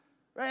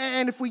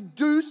 And if we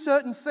do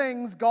certain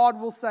things, God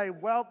will say,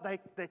 well,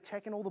 they're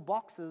checking all the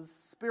boxes.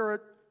 Spirit,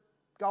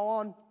 go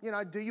on,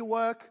 do your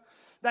work.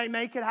 They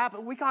make it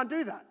happen. We can't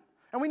do that.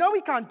 And we know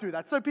we can't do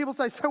that. So people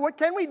say, so what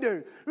can we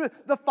do?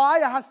 The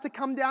fire has to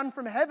come down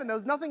from heaven. There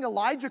was nothing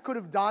Elijah could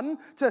have done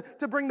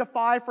to bring the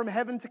fire from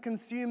heaven to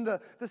consume the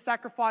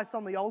sacrifice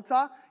on the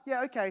altar.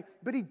 Yeah, okay.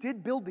 But he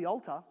did build the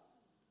altar,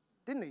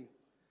 didn't he?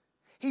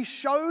 He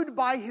showed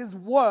by his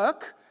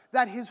work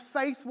that his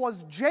faith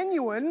was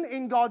genuine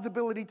in God's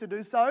ability to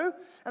do so.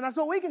 And that's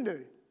what we can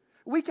do.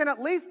 We can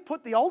at least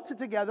put the altar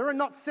together and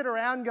not sit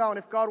around going,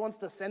 if God wants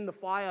to send the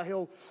fire,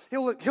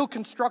 he'll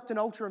construct an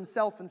altar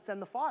himself and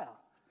send the fire.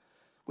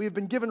 We have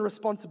been given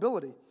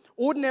responsibility.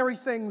 Ordinary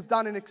things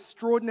done in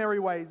extraordinary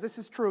ways. This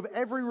is true of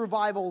every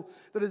revival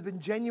that has been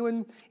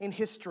genuine in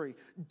history.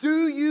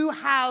 Do you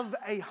have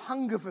a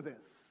hunger for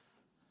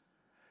this?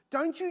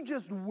 Don't you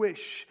just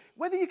wish,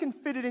 whether you can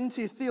fit it into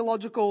your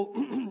theological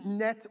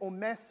net or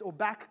mess or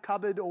back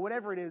cupboard or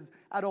whatever it is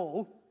at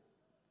all,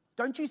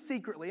 don't you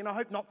secretly, and I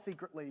hope not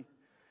secretly,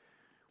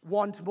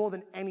 want more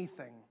than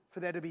anything for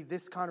there to be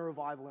this kind of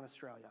revival in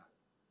Australia?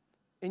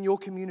 In your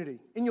community,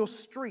 in your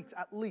street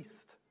at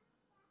least.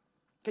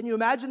 Can you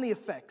imagine the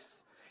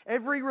effects?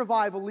 Every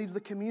revival leaves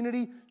the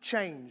community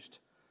changed.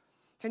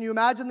 Can you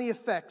imagine the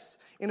effects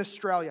in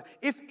Australia?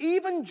 If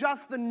even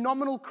just the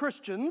nominal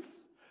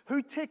Christians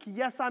who tick,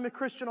 yes, I'm a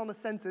Christian on the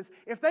census,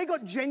 if they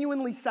got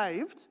genuinely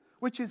saved,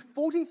 which is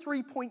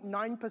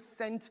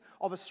 43.9%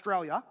 of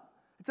Australia,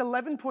 it's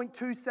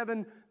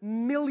 11.27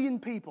 million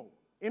people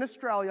in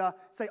Australia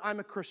say,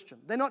 I'm a Christian.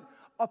 They're not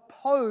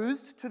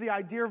opposed to the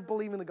idea of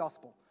believing the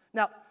gospel.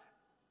 Now,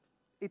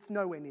 it's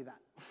nowhere near that.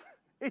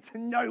 It's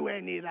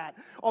nowhere near that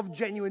of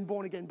genuine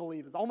born-again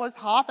believers. Almost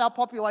half our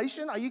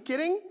population. Are you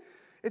kidding?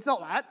 It's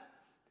not that.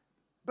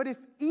 But if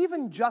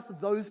even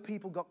just those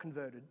people got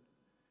converted,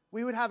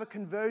 we would have a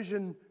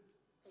conversion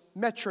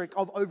metric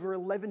of over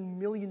 11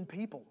 million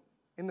people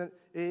in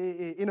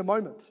a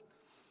moment.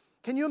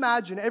 Can you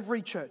imagine every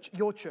church,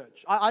 your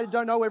church? I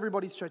don't know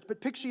everybody's church,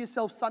 but picture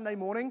yourself Sunday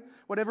morning,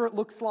 whatever it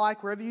looks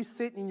like, wherever you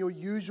sit in your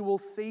usual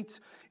seat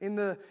in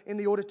the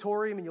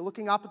auditorium, and you're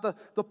looking up at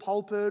the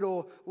pulpit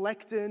or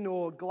lectern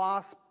or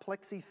glass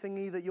plexi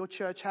thingy that your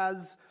church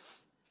has.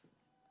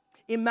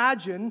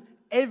 Imagine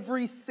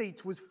every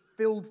seat was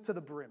filled to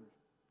the brim.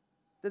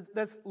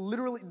 There's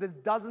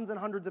dozens and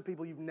hundreds of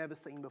people you've never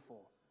seen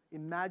before.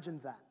 Imagine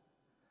that.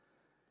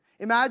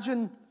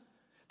 Imagine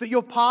that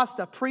your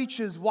pastor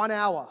preaches 1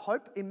 hour.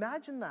 Hope,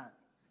 imagine that.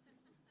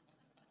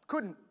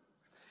 Couldn't.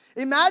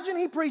 Imagine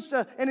he preached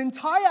an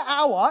entire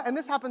hour, and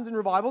this happens in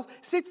revivals,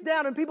 sits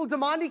down and people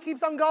demand he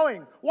keeps on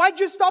going. Why'd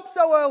you stop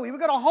so early? We've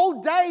got a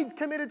whole day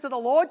committed to the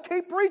Lord.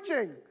 Keep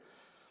preaching.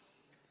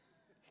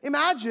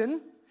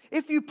 Imagine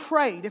if you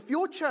prayed, if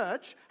your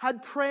church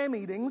had prayer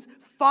meetings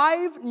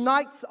 5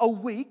 nights a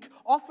week,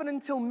 often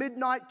until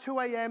midnight, 2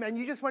 a.m., and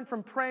you just went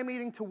from prayer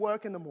meeting to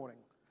work in the morning.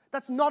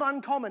 That's not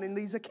uncommon in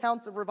these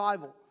accounts of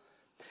revival.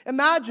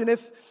 Imagine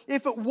if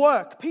at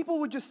work,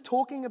 people were just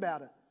talking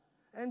about it.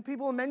 And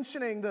people were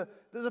mentioning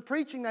the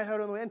preaching they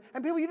heard on the way.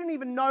 And people you didn't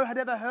even know had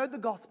ever heard the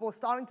gospel are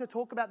starting to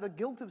talk about the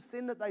guilt of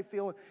sin that they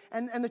feel.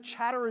 And the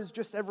chatter is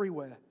just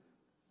everywhere.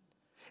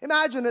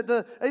 Imagine at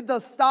the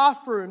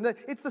staff room,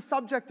 it's the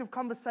subject of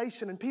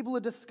conversation. And people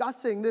are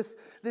discussing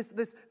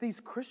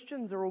these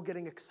Christians are all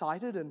getting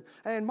excited.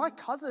 And my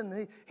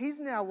cousin, he's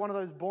now one of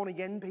those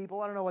born-again people.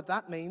 I don't know what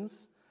that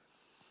means.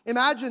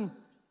 Imagine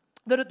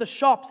that at the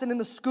shops and in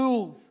the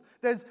schools,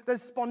 there's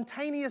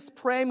spontaneous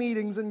prayer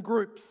meetings and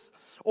groups,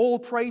 all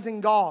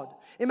praising God.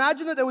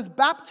 Imagine that there was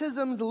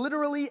baptisms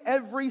literally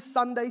every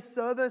Sunday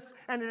service,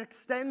 and it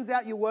extends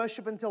out your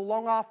worship until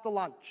long after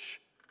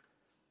lunch.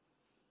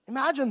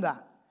 Imagine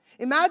that.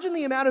 Imagine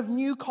the amount of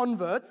new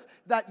converts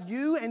that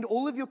you and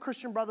all of your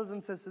Christian brothers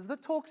and sisters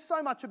that talk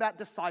so much about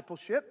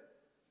discipleship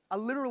are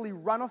literally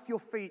run off your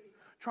feet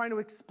trying to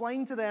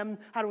explain to them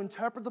how to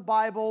interpret the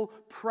Bible,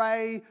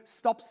 pray,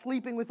 stop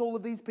sleeping with all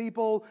of these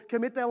people,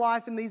 commit their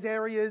life in these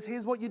areas.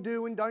 Here's what you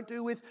do and don't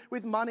do with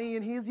money,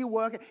 and here's your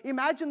work.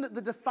 Imagine that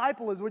the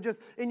disciples were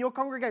just in your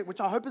congregation,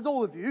 which I hope is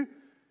all of you,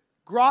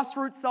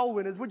 grassroots soul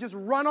winners, would just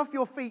run off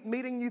your feet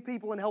meeting new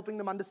people and helping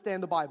them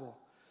understand the Bible.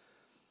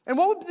 And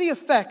what would the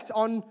effect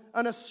on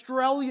an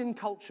Australian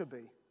culture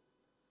be?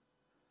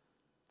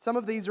 Some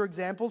of these are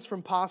examples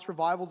from past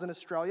revivals in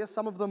Australia.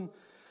 Some of them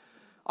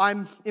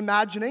I'm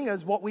imagining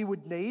as what we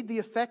would need. The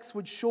effects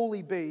would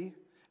surely be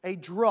a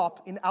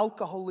drop in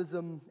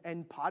alcoholism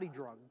and party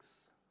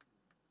drugs.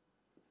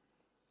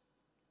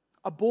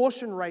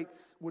 Abortion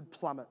rates would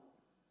plummet.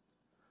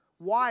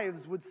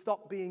 Wives would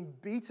stop being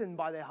beaten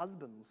by their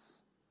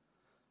husbands.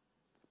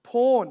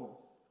 Porn,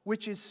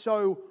 which is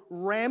so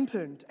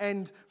rampant,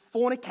 and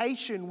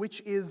fornication, which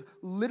is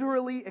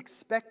literally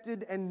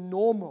expected and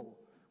normal,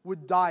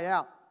 would die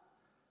out.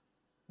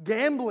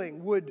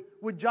 Gambling would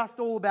just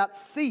all about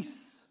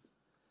cease.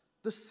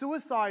 The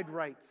suicide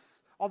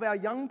rates of our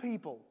young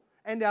people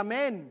and our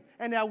men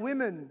and our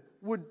women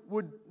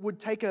would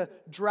take a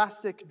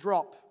drastic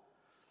drop.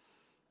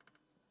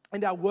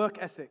 And our work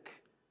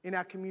ethic in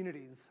our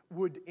communities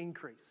would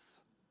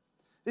increase.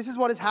 This is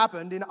what has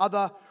happened in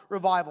other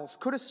revivals.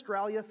 Could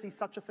Australia see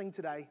such a thing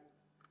today?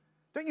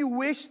 Don't you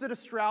wish that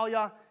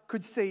Australia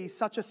could see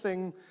such a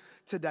thing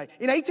today?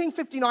 In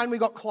 1859, we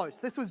got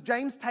close. This was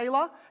James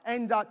Taylor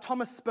and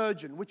Thomas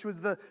Spurgeon, which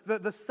was the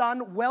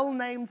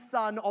well-named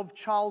son of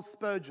Charles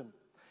Spurgeon.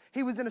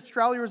 He was in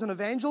Australia as an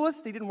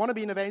evangelist. He didn't want to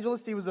be an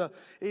evangelist. He was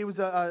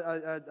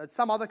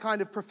some other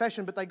kind of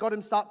profession, but they got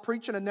him start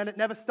preaching, and then it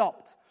never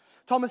stopped.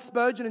 Thomas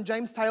Spurgeon and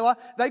James Taylor,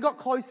 they got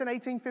close in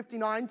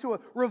 1859 to a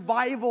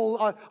revival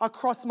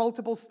across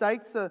multiple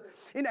states.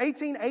 In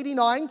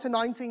 1889 to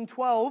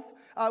 1912,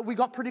 we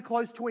got pretty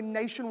close to a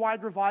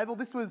nationwide revival.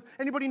 This was,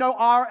 anybody know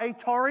R.A.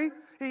 Torrey?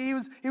 He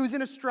was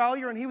in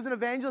Australia and he was an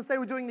evangelist. They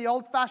were doing the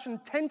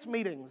old-fashioned tent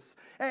meetings.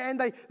 And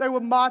they were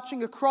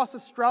marching across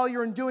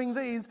Australia and doing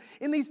these.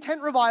 In these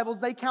tent revivals,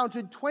 they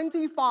counted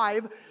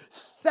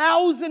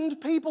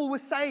 25,000 people were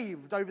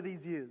saved over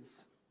these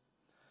years.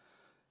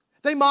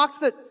 They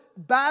marked that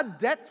bad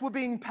debts were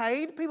being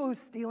paid. People who were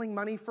stealing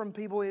money from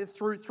people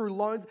through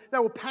loans, they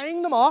were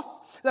paying them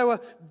off. They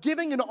were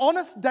giving an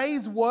honest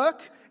day's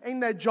work in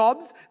their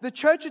jobs. The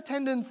church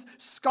attendance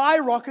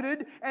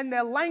skyrocketed and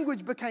their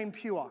language became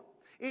pure.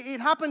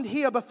 It happened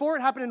here before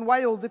it happened in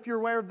Wales, if you're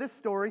aware of this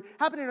story. It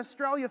happened in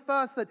Australia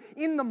first, that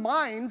in the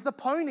mines, the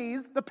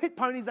ponies, the pit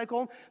ponies they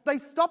call them, they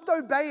stopped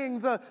obeying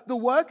the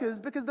workers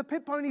because the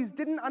pit ponies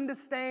didn't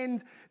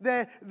understand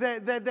their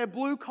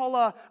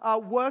blue-collar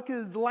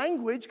workers'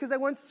 language because they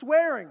weren't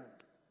swearing.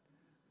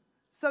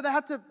 So they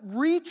had to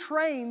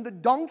retrain the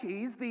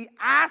donkeys, the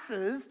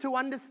asses, to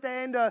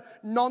understand a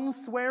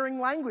non-swearing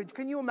language.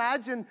 Can you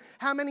imagine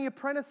how many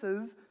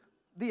apprentices,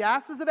 the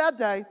asses of our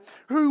day,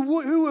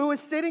 who are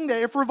sitting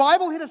there, if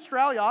revival hit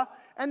Australia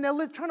and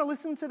they're trying to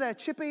listen to their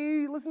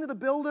chippy, listen to the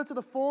builder, to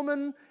the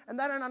foreman, and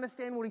they don't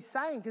understand what he's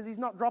saying because he's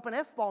not dropping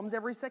F-bombs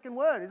every second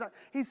word.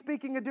 He's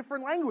speaking a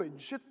different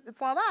language.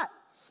 It's like that.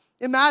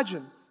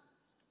 Imagine.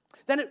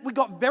 Then we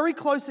got very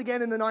close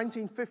again in the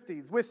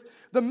 1950s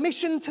with the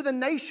Mission to the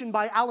Nation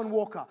by Alan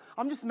Walker.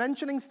 I'm just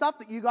mentioning stuff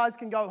that you guys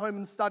can go home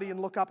and study and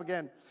look up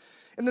again.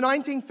 In the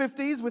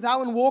 1950s, with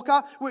Alan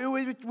Walker,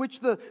 which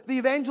the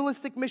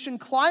evangelistic mission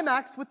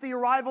climaxed with the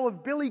arrival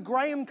of Billy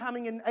Graham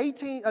coming in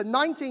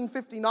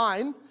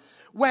 1959,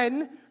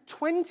 when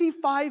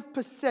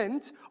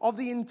 25% of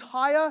the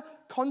entire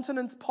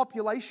continent's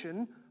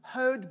population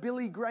heard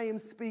Billy Graham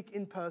speak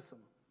in person.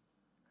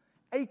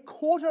 A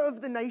quarter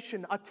of the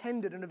nation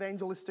attended an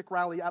evangelistic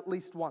rally at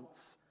least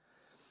once.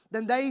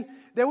 Then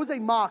there was a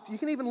marked, you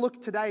can even look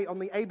today on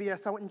the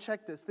ABS, I went and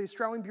checked this, the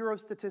Australian Bureau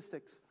of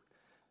Statistics.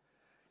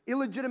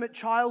 Illegitimate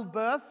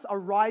childbirths are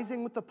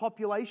rising with the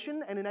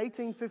population, and in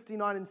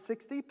 1859 and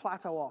 60,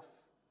 plateau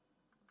off.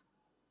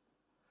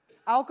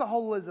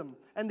 Alcoholism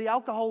and the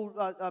alcohol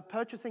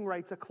purchasing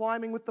rates are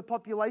climbing with the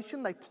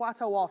population. They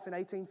plateau off in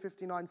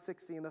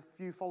 1859-60 and a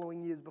few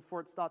following years before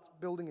it starts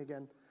building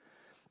again.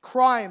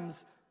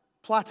 Crimes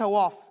plateau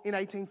off in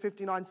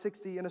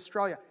 1859-60 in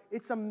Australia.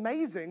 It's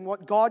amazing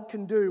what God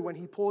can do when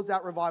He pours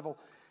out revival.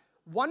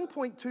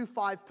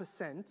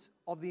 1.25%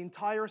 of the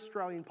entire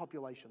Australian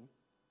population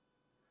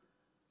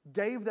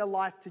gave their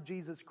life to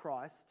Jesus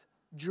Christ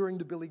during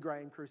the Billy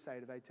Graham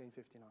crusade of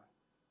 1859.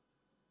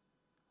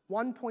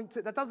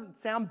 1.2, that doesn't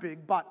sound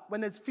big, but when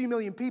there's a few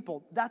million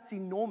people, that's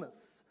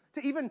enormous.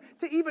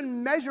 To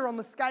even measure on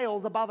the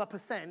scales above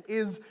 1%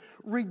 is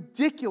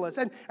ridiculous.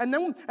 And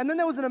then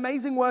there was an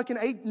amazing work in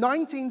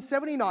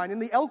 1979 in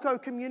the Elko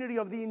community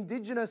of the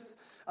Indigenous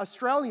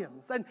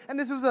Australians. And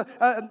this was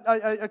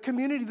a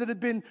community that had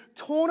been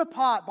torn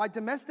apart by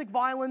domestic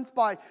violence,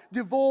 by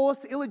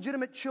divorce,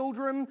 illegitimate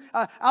children.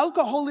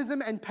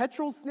 Alcoholism and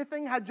petrol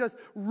sniffing had just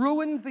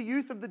ruined the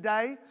youth of the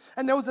day.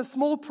 And there was a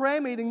small prayer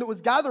meeting that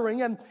was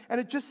gathering, and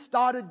it just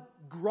started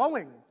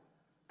growing.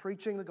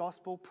 Preaching the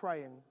gospel,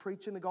 praying,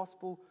 preaching the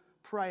gospel,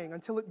 praying,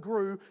 until it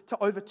grew to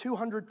over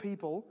 200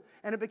 people,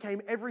 and it became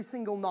every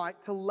single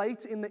night to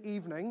late in the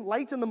evening,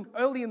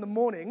 early in the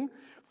morning,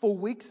 for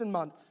weeks and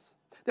months.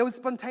 There was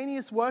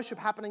spontaneous worship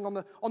happening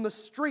on the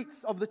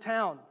streets of the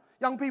town.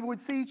 Young people would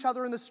see each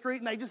other in the street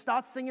and they just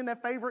start singing their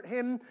favorite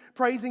hymn,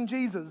 praising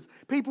Jesus.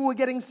 People were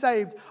getting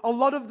saved. A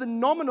lot of the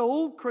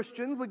nominal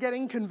Christians were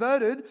getting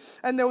converted,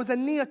 and there was a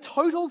near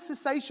total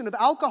cessation of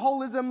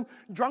alcoholism,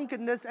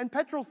 drunkenness, and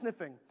petrol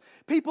sniffing.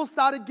 People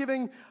started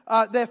giving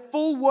their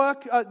full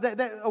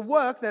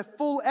their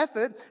full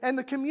effort, and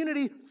the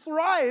community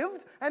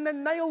thrived, and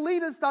then male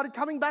leaders started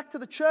coming back to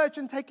the church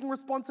and taking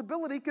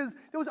responsibility because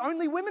there was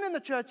only women in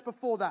the church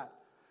before that.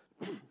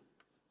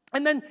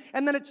 And then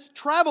it's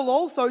travel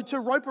also to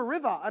Roper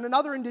River and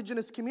another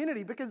Indigenous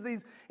community, because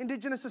these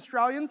Indigenous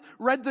Australians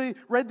read the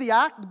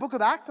book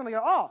of Acts, and they go,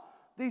 oh,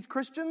 these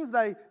Christians,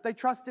 they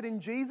trusted in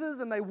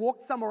Jesus and they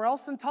walked somewhere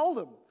else and told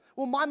them.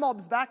 Well, my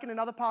mob's back in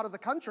another part of the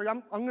country.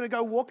 I'm going to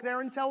go walk there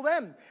and tell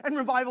them. And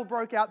revival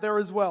broke out there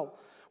as well.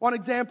 One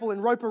example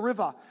in Roper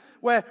River,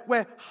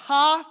 where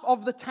half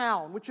of the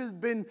town, which has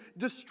been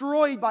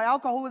destroyed by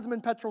alcoholism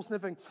and petrol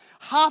sniffing,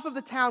 half of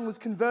the town was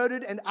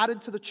converted and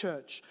added to the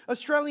church.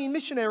 Australian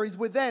missionaries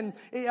were then,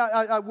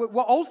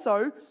 were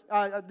also,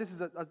 this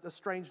is a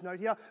strange note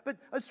here, but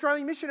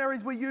Australian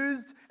missionaries were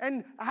used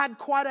and had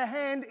quite a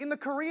hand in the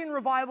Korean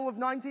revival of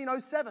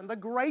 1907, the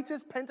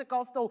greatest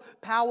Pentecostal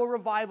power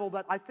revival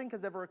that I think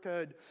has ever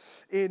occurred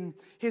in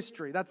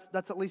history. That's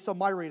at least on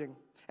my reading.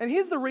 And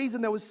here's the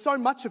reason there was so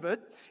much of it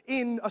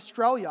in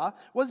Australia,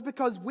 was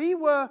because we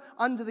were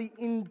under the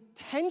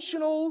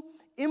intentional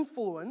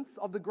influence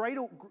of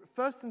the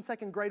First and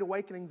Second Great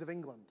Awakenings of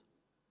England.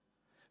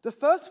 The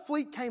First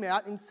Fleet came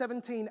out in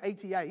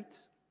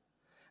 1788,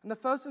 and the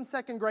First and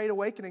Second Great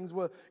Awakenings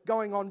were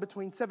going on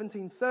between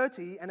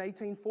 1730 and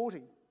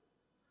 1840.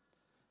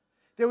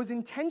 There was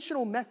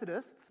intentional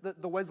Methodists,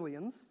 the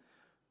Wesleyans,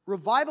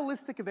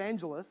 revivalistic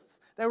evangelists.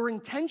 They were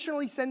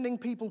intentionally sending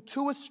people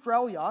to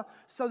Australia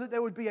so that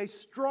there would be a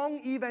strong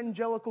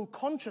evangelical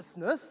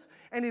consciousness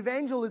and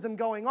evangelism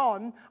going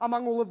on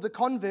among all of the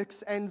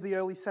convicts and the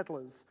early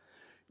settlers.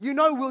 You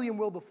know William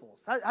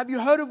Wilberforce. Have you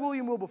heard of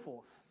William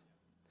Wilberforce?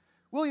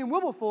 William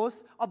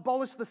Wilberforce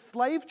abolished the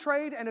slave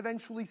trade and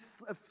eventually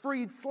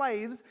freed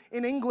slaves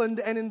in England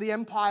and in the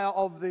empire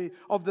of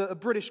the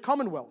British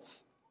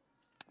Commonwealth.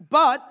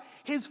 But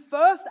his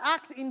first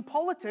act in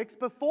politics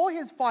before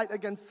his fight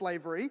against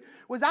slavery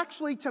was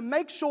actually to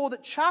make sure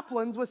that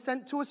chaplains were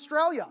sent to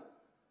Australia.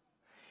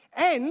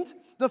 And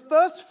the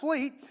first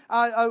fleet,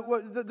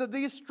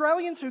 the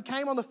Australians who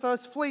came on the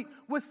first fleet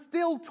were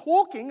still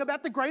talking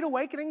about the Great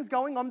Awakenings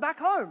going on back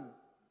home.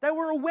 They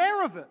were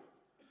aware of it.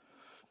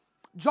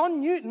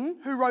 John Newton,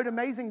 who wrote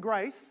Amazing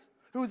Grace,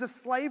 who was a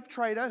slave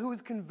trader, who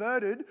was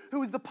converted, who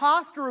was the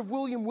pastor of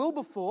William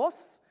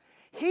Wilberforce,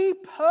 he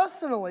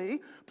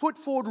personally put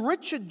forward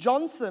Richard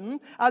Johnson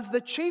as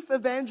the chief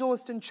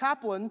evangelist and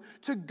chaplain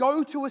to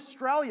go to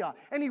Australia.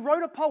 And he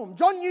wrote a poem.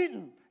 John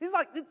Newton,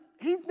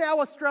 he's now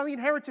Australian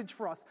heritage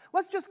for us.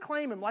 Let's just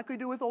claim him like we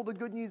do with all the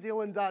good New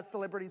Zealand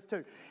celebrities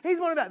too. He's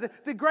one of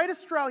that. The great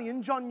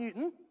Australian, John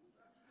Newton,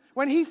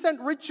 when he sent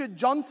Richard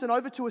Johnson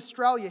over to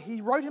Australia, he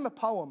wrote him a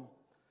poem.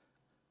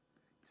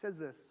 He says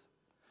this: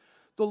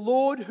 "The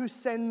Lord who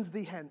sends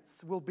thee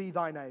hence will be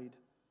thine aid.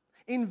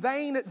 In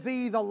vain at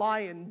thee the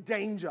lion,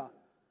 danger,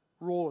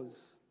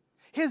 roars.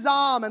 His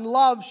arm and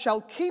love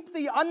shall keep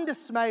thee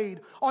undismayed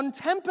on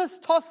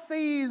tempest-tossed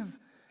seas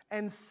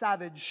and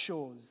savage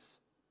shores.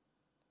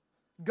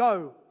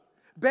 Go,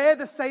 bear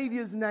the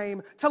Saviour's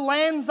name to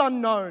lands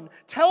unknown.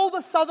 Tell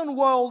the southern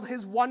world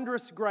his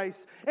wondrous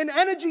grace. In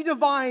energy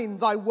divine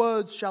thy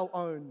words shall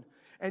own,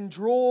 and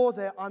draw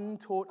their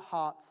untaught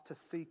hearts to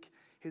seek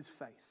his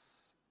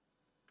face."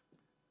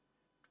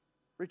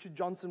 Richard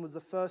Johnson was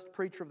the first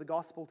preacher of the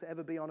gospel to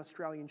ever be on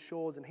Australian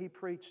shores, and he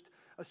preached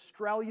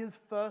Australia's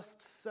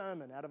first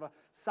sermon out of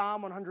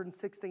Psalm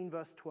 116,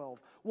 verse 12.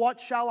 "What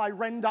shall I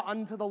render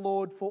unto the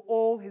Lord for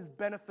all his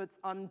benefits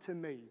unto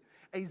me?"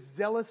 A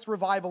zealous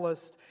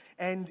revivalist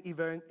and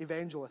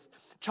evangelist.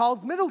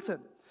 Charles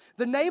Middleton,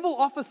 the naval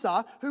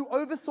officer who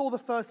oversaw the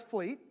first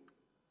fleet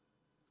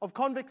of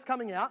convicts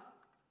coming out,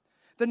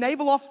 the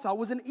naval officer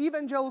was an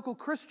evangelical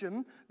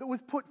Christian that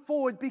was put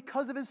forward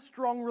because of his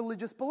strong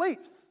religious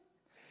beliefs.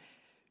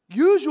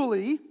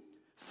 Usually,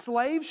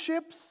 slave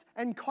ships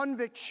and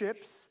convict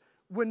ships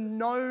were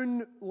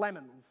known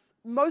lemons.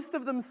 Most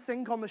of them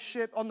sink on the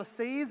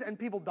seas and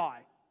people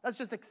die. That's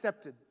just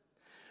accepted.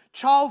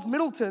 Charles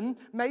Middleton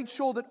made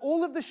sure that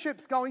all of the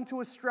ships going to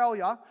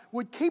Australia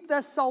would keep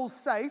their souls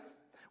safe,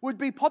 would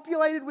be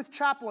populated with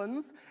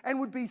chaplains, and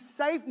would be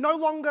safe, no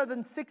longer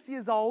than 6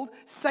 years old,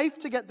 safe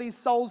to get these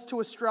souls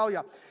to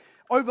Australia.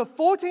 Over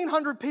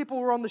 1,400 people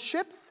were on the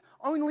ships,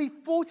 only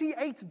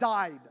 48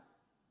 died.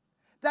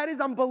 That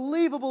is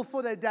unbelievable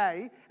for their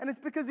day, and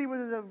it's because he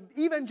was an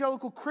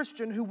evangelical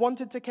Christian who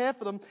wanted to care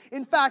for them.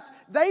 In fact,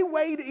 they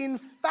weighed in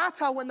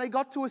fatter when they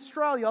got to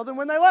Australia than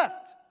when they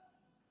left.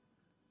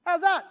 How's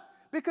that?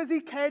 Because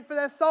he cared for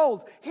their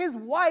souls. His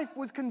wife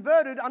was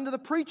converted under the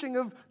preaching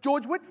of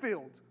George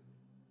Whitefield.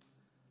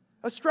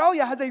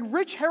 Australia has a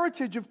rich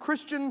heritage of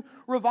Christian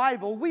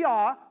revival. We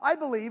are, I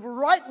believe,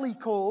 rightly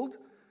called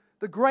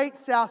the Great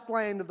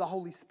Southland of the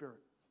Holy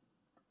Spirit.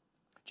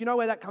 Do you know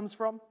where that comes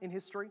from in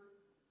history?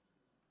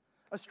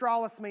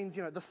 Australis means,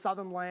 the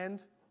southern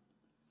land.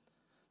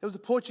 There was a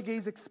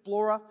Portuguese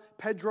explorer,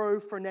 Pedro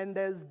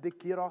Fernandes de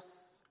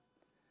Quiros,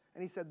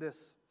 and he said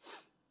this: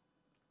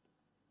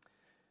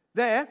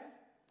 "There,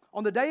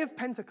 on the day of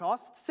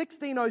Pentecost,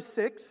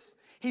 1606,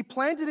 he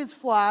planted his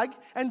flag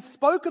and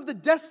spoke of the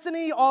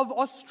destiny of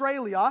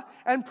Australia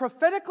and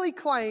prophetically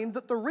claimed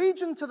that the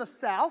region to the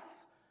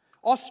south,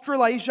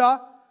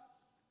 Australasia,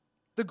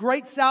 the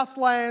great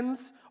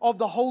southlands of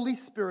the Holy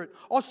Spirit,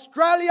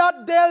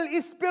 Australia del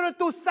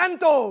Espiritu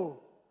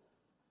Santo."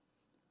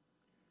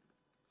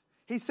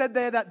 He said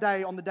there that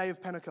day, on the day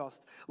of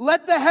Pentecost,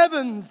 "Let the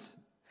heavens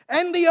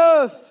and the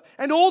earth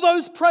and all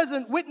those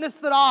present witness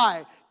that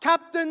I,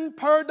 Captain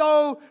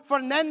Pedro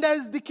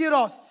Fernandes de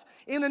Quiros,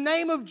 in the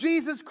name of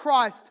Jesus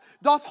Christ,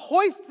 doth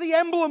hoist the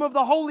emblem of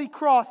the Holy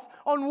Cross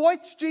on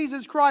which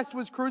Jesus Christ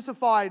was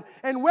crucified,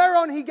 and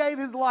whereon he gave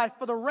his life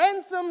for the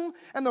ransom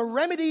and the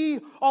remedy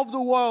of the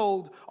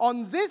world,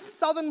 on this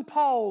southern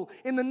pole,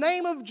 in the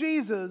name of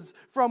Jesus,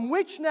 from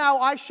which now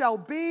I shall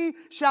be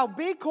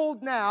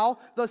called now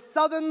the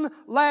southern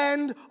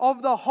land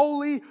of the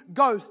Holy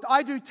Ghost.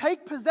 I do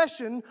take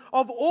possession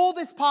of all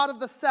this part of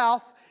the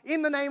south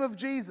in the name of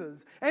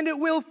Jesus, and it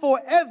will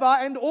forever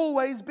and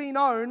always be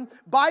known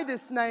by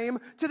this name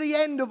to the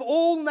end of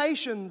all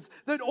nations,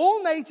 that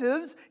all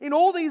natives in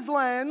all these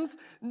lands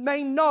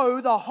may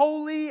know the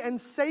holy and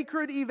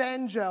sacred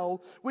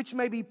evangel, which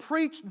may be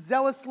preached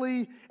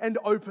zealously and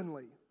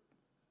openly."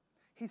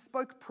 He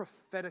spoke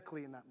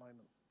prophetically in that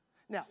moment.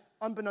 Now,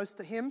 unbeknownst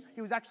to him,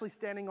 he was actually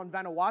standing on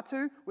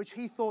Vanuatu, which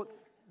he thought,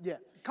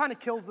 Kind of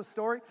kills the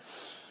story,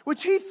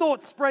 which he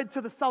thought spread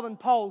to the southern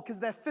pole because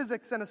their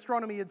physics and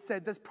astronomy had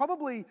said there's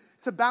probably,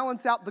 to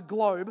balance out the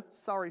globe,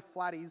 sorry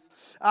flatties,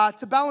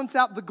 to balance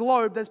out the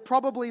globe, there's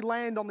probably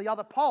land on the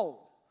other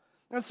pole.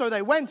 And so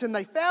they went and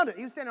they found it.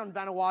 He was standing on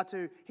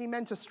Vanuatu. He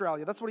meant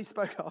Australia. That's what he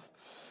spoke of.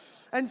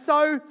 And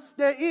so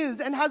there is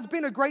and has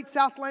been a great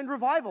Southland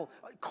revival.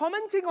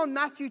 Commenting on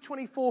Matthew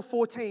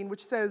 24:14,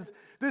 which says,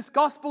 this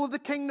gospel of the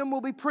kingdom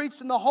will be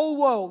preached in the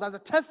whole world as a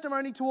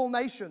testimony to all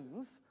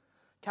nations,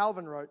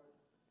 Calvin wrote,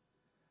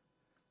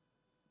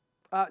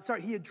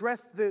 he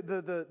addressed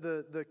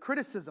the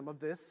criticism of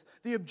this,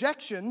 the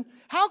objection,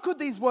 how could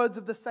these words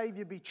of the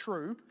Savior be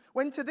true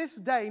when to this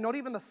day not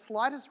even the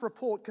slightest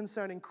report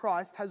concerning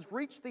Christ has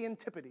reached the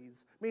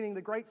Antipodes, meaning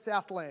the great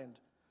Southland?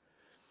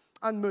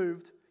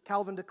 Unmoved,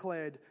 Calvin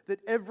declared that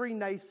every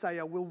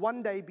naysayer will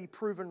one day be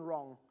proven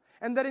wrong,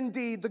 and that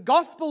indeed the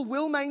gospel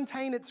will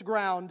maintain its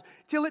ground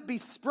till it be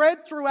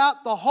spread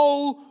throughout the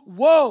whole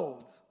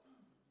world.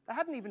 They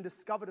hadn't even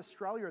discovered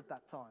Australia at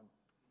that time.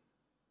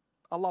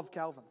 I love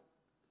Calvin.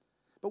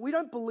 But we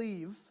don't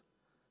believe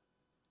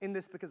in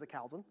this because of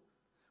Calvin.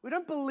 We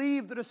don't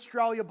believe that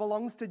Australia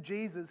belongs to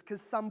Jesus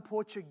because some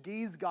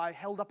Portuguese guy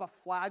held up a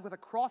flag with a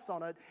cross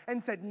on it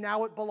and said,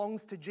 now it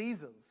belongs to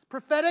Jesus.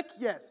 Prophetic?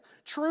 Yes.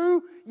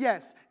 True?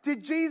 Yes.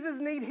 Did Jesus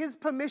need his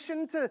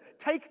permission to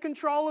take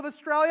control of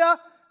Australia?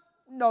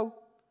 No.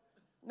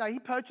 No, he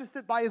purchased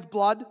it by his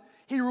blood.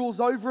 He rules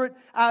over it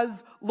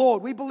as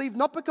Lord. We believe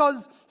not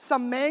because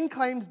some man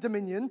claims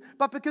dominion,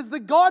 but because the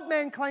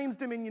God-man claims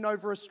dominion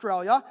over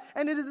Australia.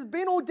 And it has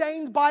been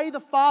ordained by the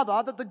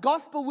Father that the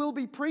gospel will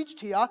be preached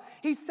here.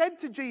 He said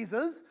to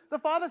Jesus, the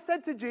Father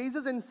said to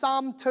Jesus in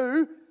Psalm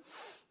 2,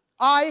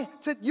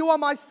 you are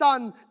my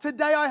son,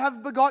 today I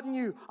have begotten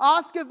you.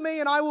 Ask of me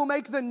and I will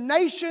make the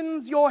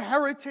nations your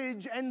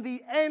heritage and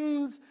the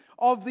ends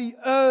of the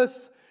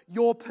earth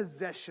your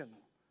possession.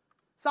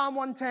 Psalm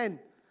 110.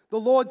 The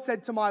Lord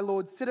said to my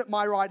Lord, sit at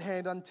my right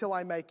hand until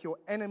I make your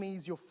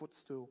enemies your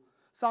footstool.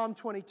 Psalm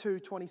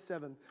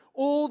 22:27.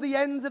 All the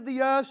ends of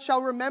the earth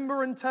shall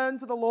remember and turn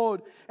to the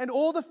Lord, and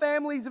all the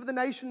families of the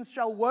nations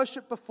shall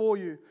worship before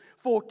you.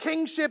 For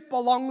kingship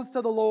belongs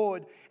to the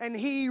Lord, and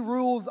he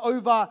rules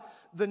over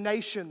the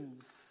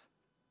nations.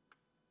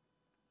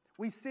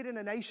 We sit in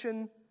a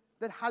nation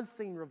that has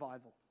seen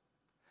revival,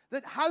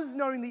 that has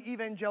known the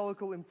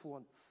evangelical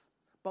influence.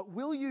 But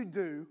will you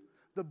do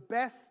the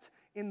best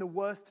in the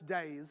worst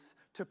days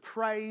to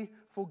pray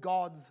for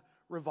God's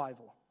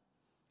revival?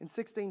 In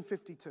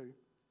 1652,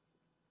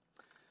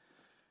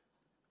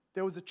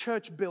 there was a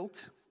church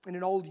built in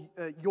an old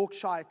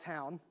Yorkshire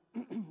town,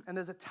 and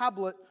there's a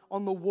tablet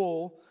on the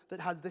wall that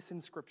has this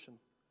inscription.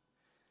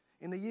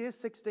 In the year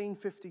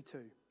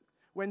 1652,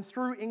 when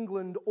through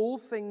England all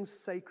things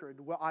sacred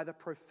were either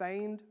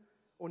profaned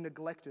or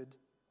neglected,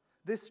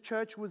 this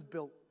church was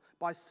built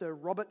by Sir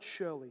Robert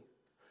Shirley,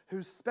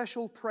 whose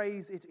special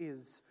praise it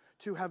is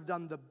to have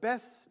done the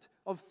best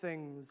of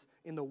things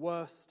in the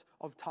worst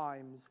of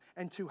times,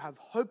 and to have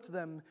hoped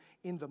them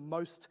in the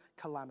most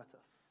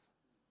calamitous.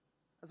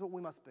 That's what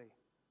we must be.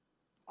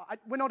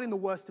 We're not in the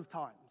worst of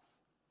times,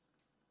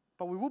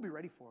 but we will be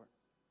ready for it.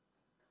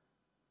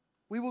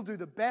 We will do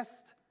the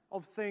best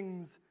of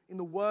things in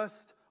the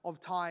worst of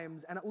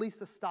times, and at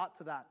least a start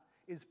to that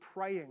is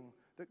praying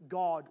that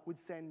God would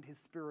send his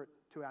Spirit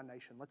to our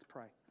nation. Let's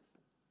pray.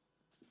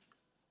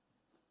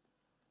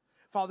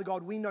 Father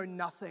God, we know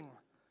nothing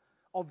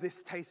of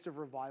this taste of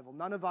revival.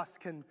 None of us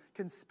can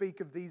speak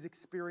of these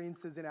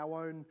experiences in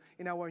our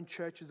own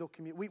churches or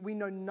community. We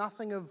know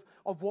nothing of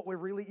what we're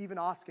really even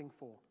asking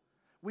for.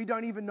 We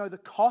don't even know the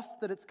cost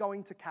that it's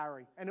going to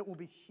carry, and it will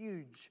be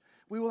huge.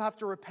 We will have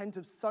to repent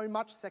of so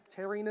much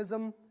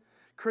sectarianism,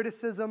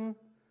 criticism,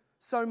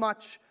 so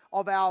much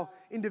of our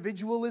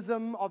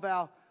individualism, of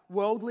our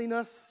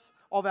worldliness,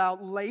 of our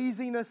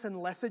laziness and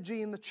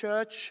lethargy in the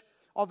church,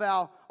 of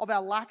our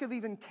lack of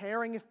even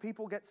caring if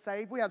people get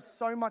saved. We have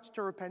so much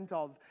to repent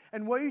of.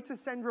 And were you to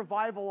send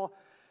revival,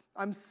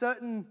 I'm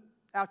certain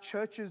our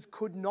churches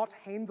could not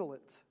handle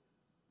it.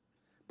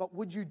 But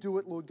would you do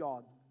it, Lord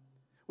God?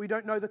 We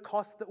don't know the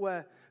cost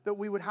that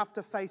we would have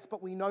to face,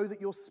 but we know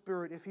that your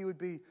Spirit, if he would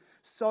be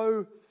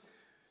so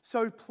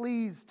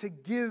pleased to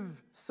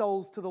give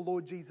souls to the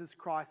Lord Jesus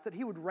Christ, that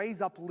he would raise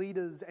up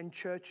leaders and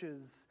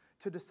churches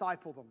to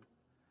disciple them,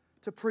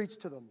 to preach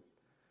to them.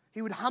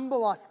 He would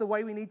humble us the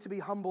way we need to be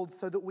humbled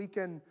so that we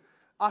can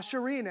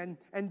usher in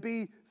and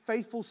be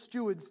faithful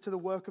stewards to the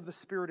work of the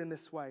Spirit in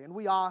this way. And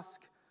we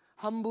ask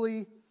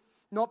humbly,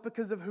 not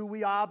because of who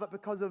we are, but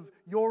because of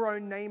your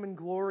own name and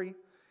glory.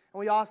 And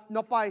we ask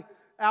not by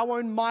our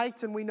own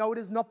might, and we know it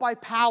is not by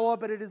power,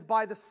 but it is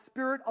by the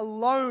Spirit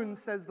alone,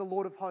 says the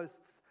Lord of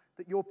hosts,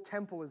 that your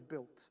temple is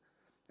built.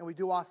 And we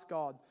do ask,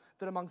 God,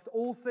 that amongst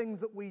all things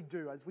that we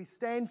do, as we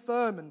stand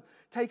firm and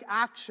take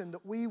action,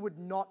 that we would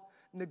not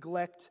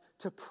neglect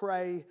to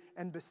pray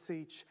and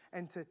beseech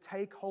and to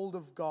take hold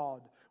of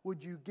God.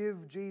 Would you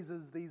give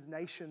Jesus these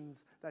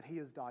nations that he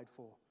has died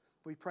for?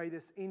 We pray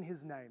this in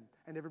his name.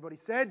 And everybody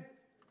said,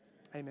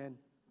 Amen.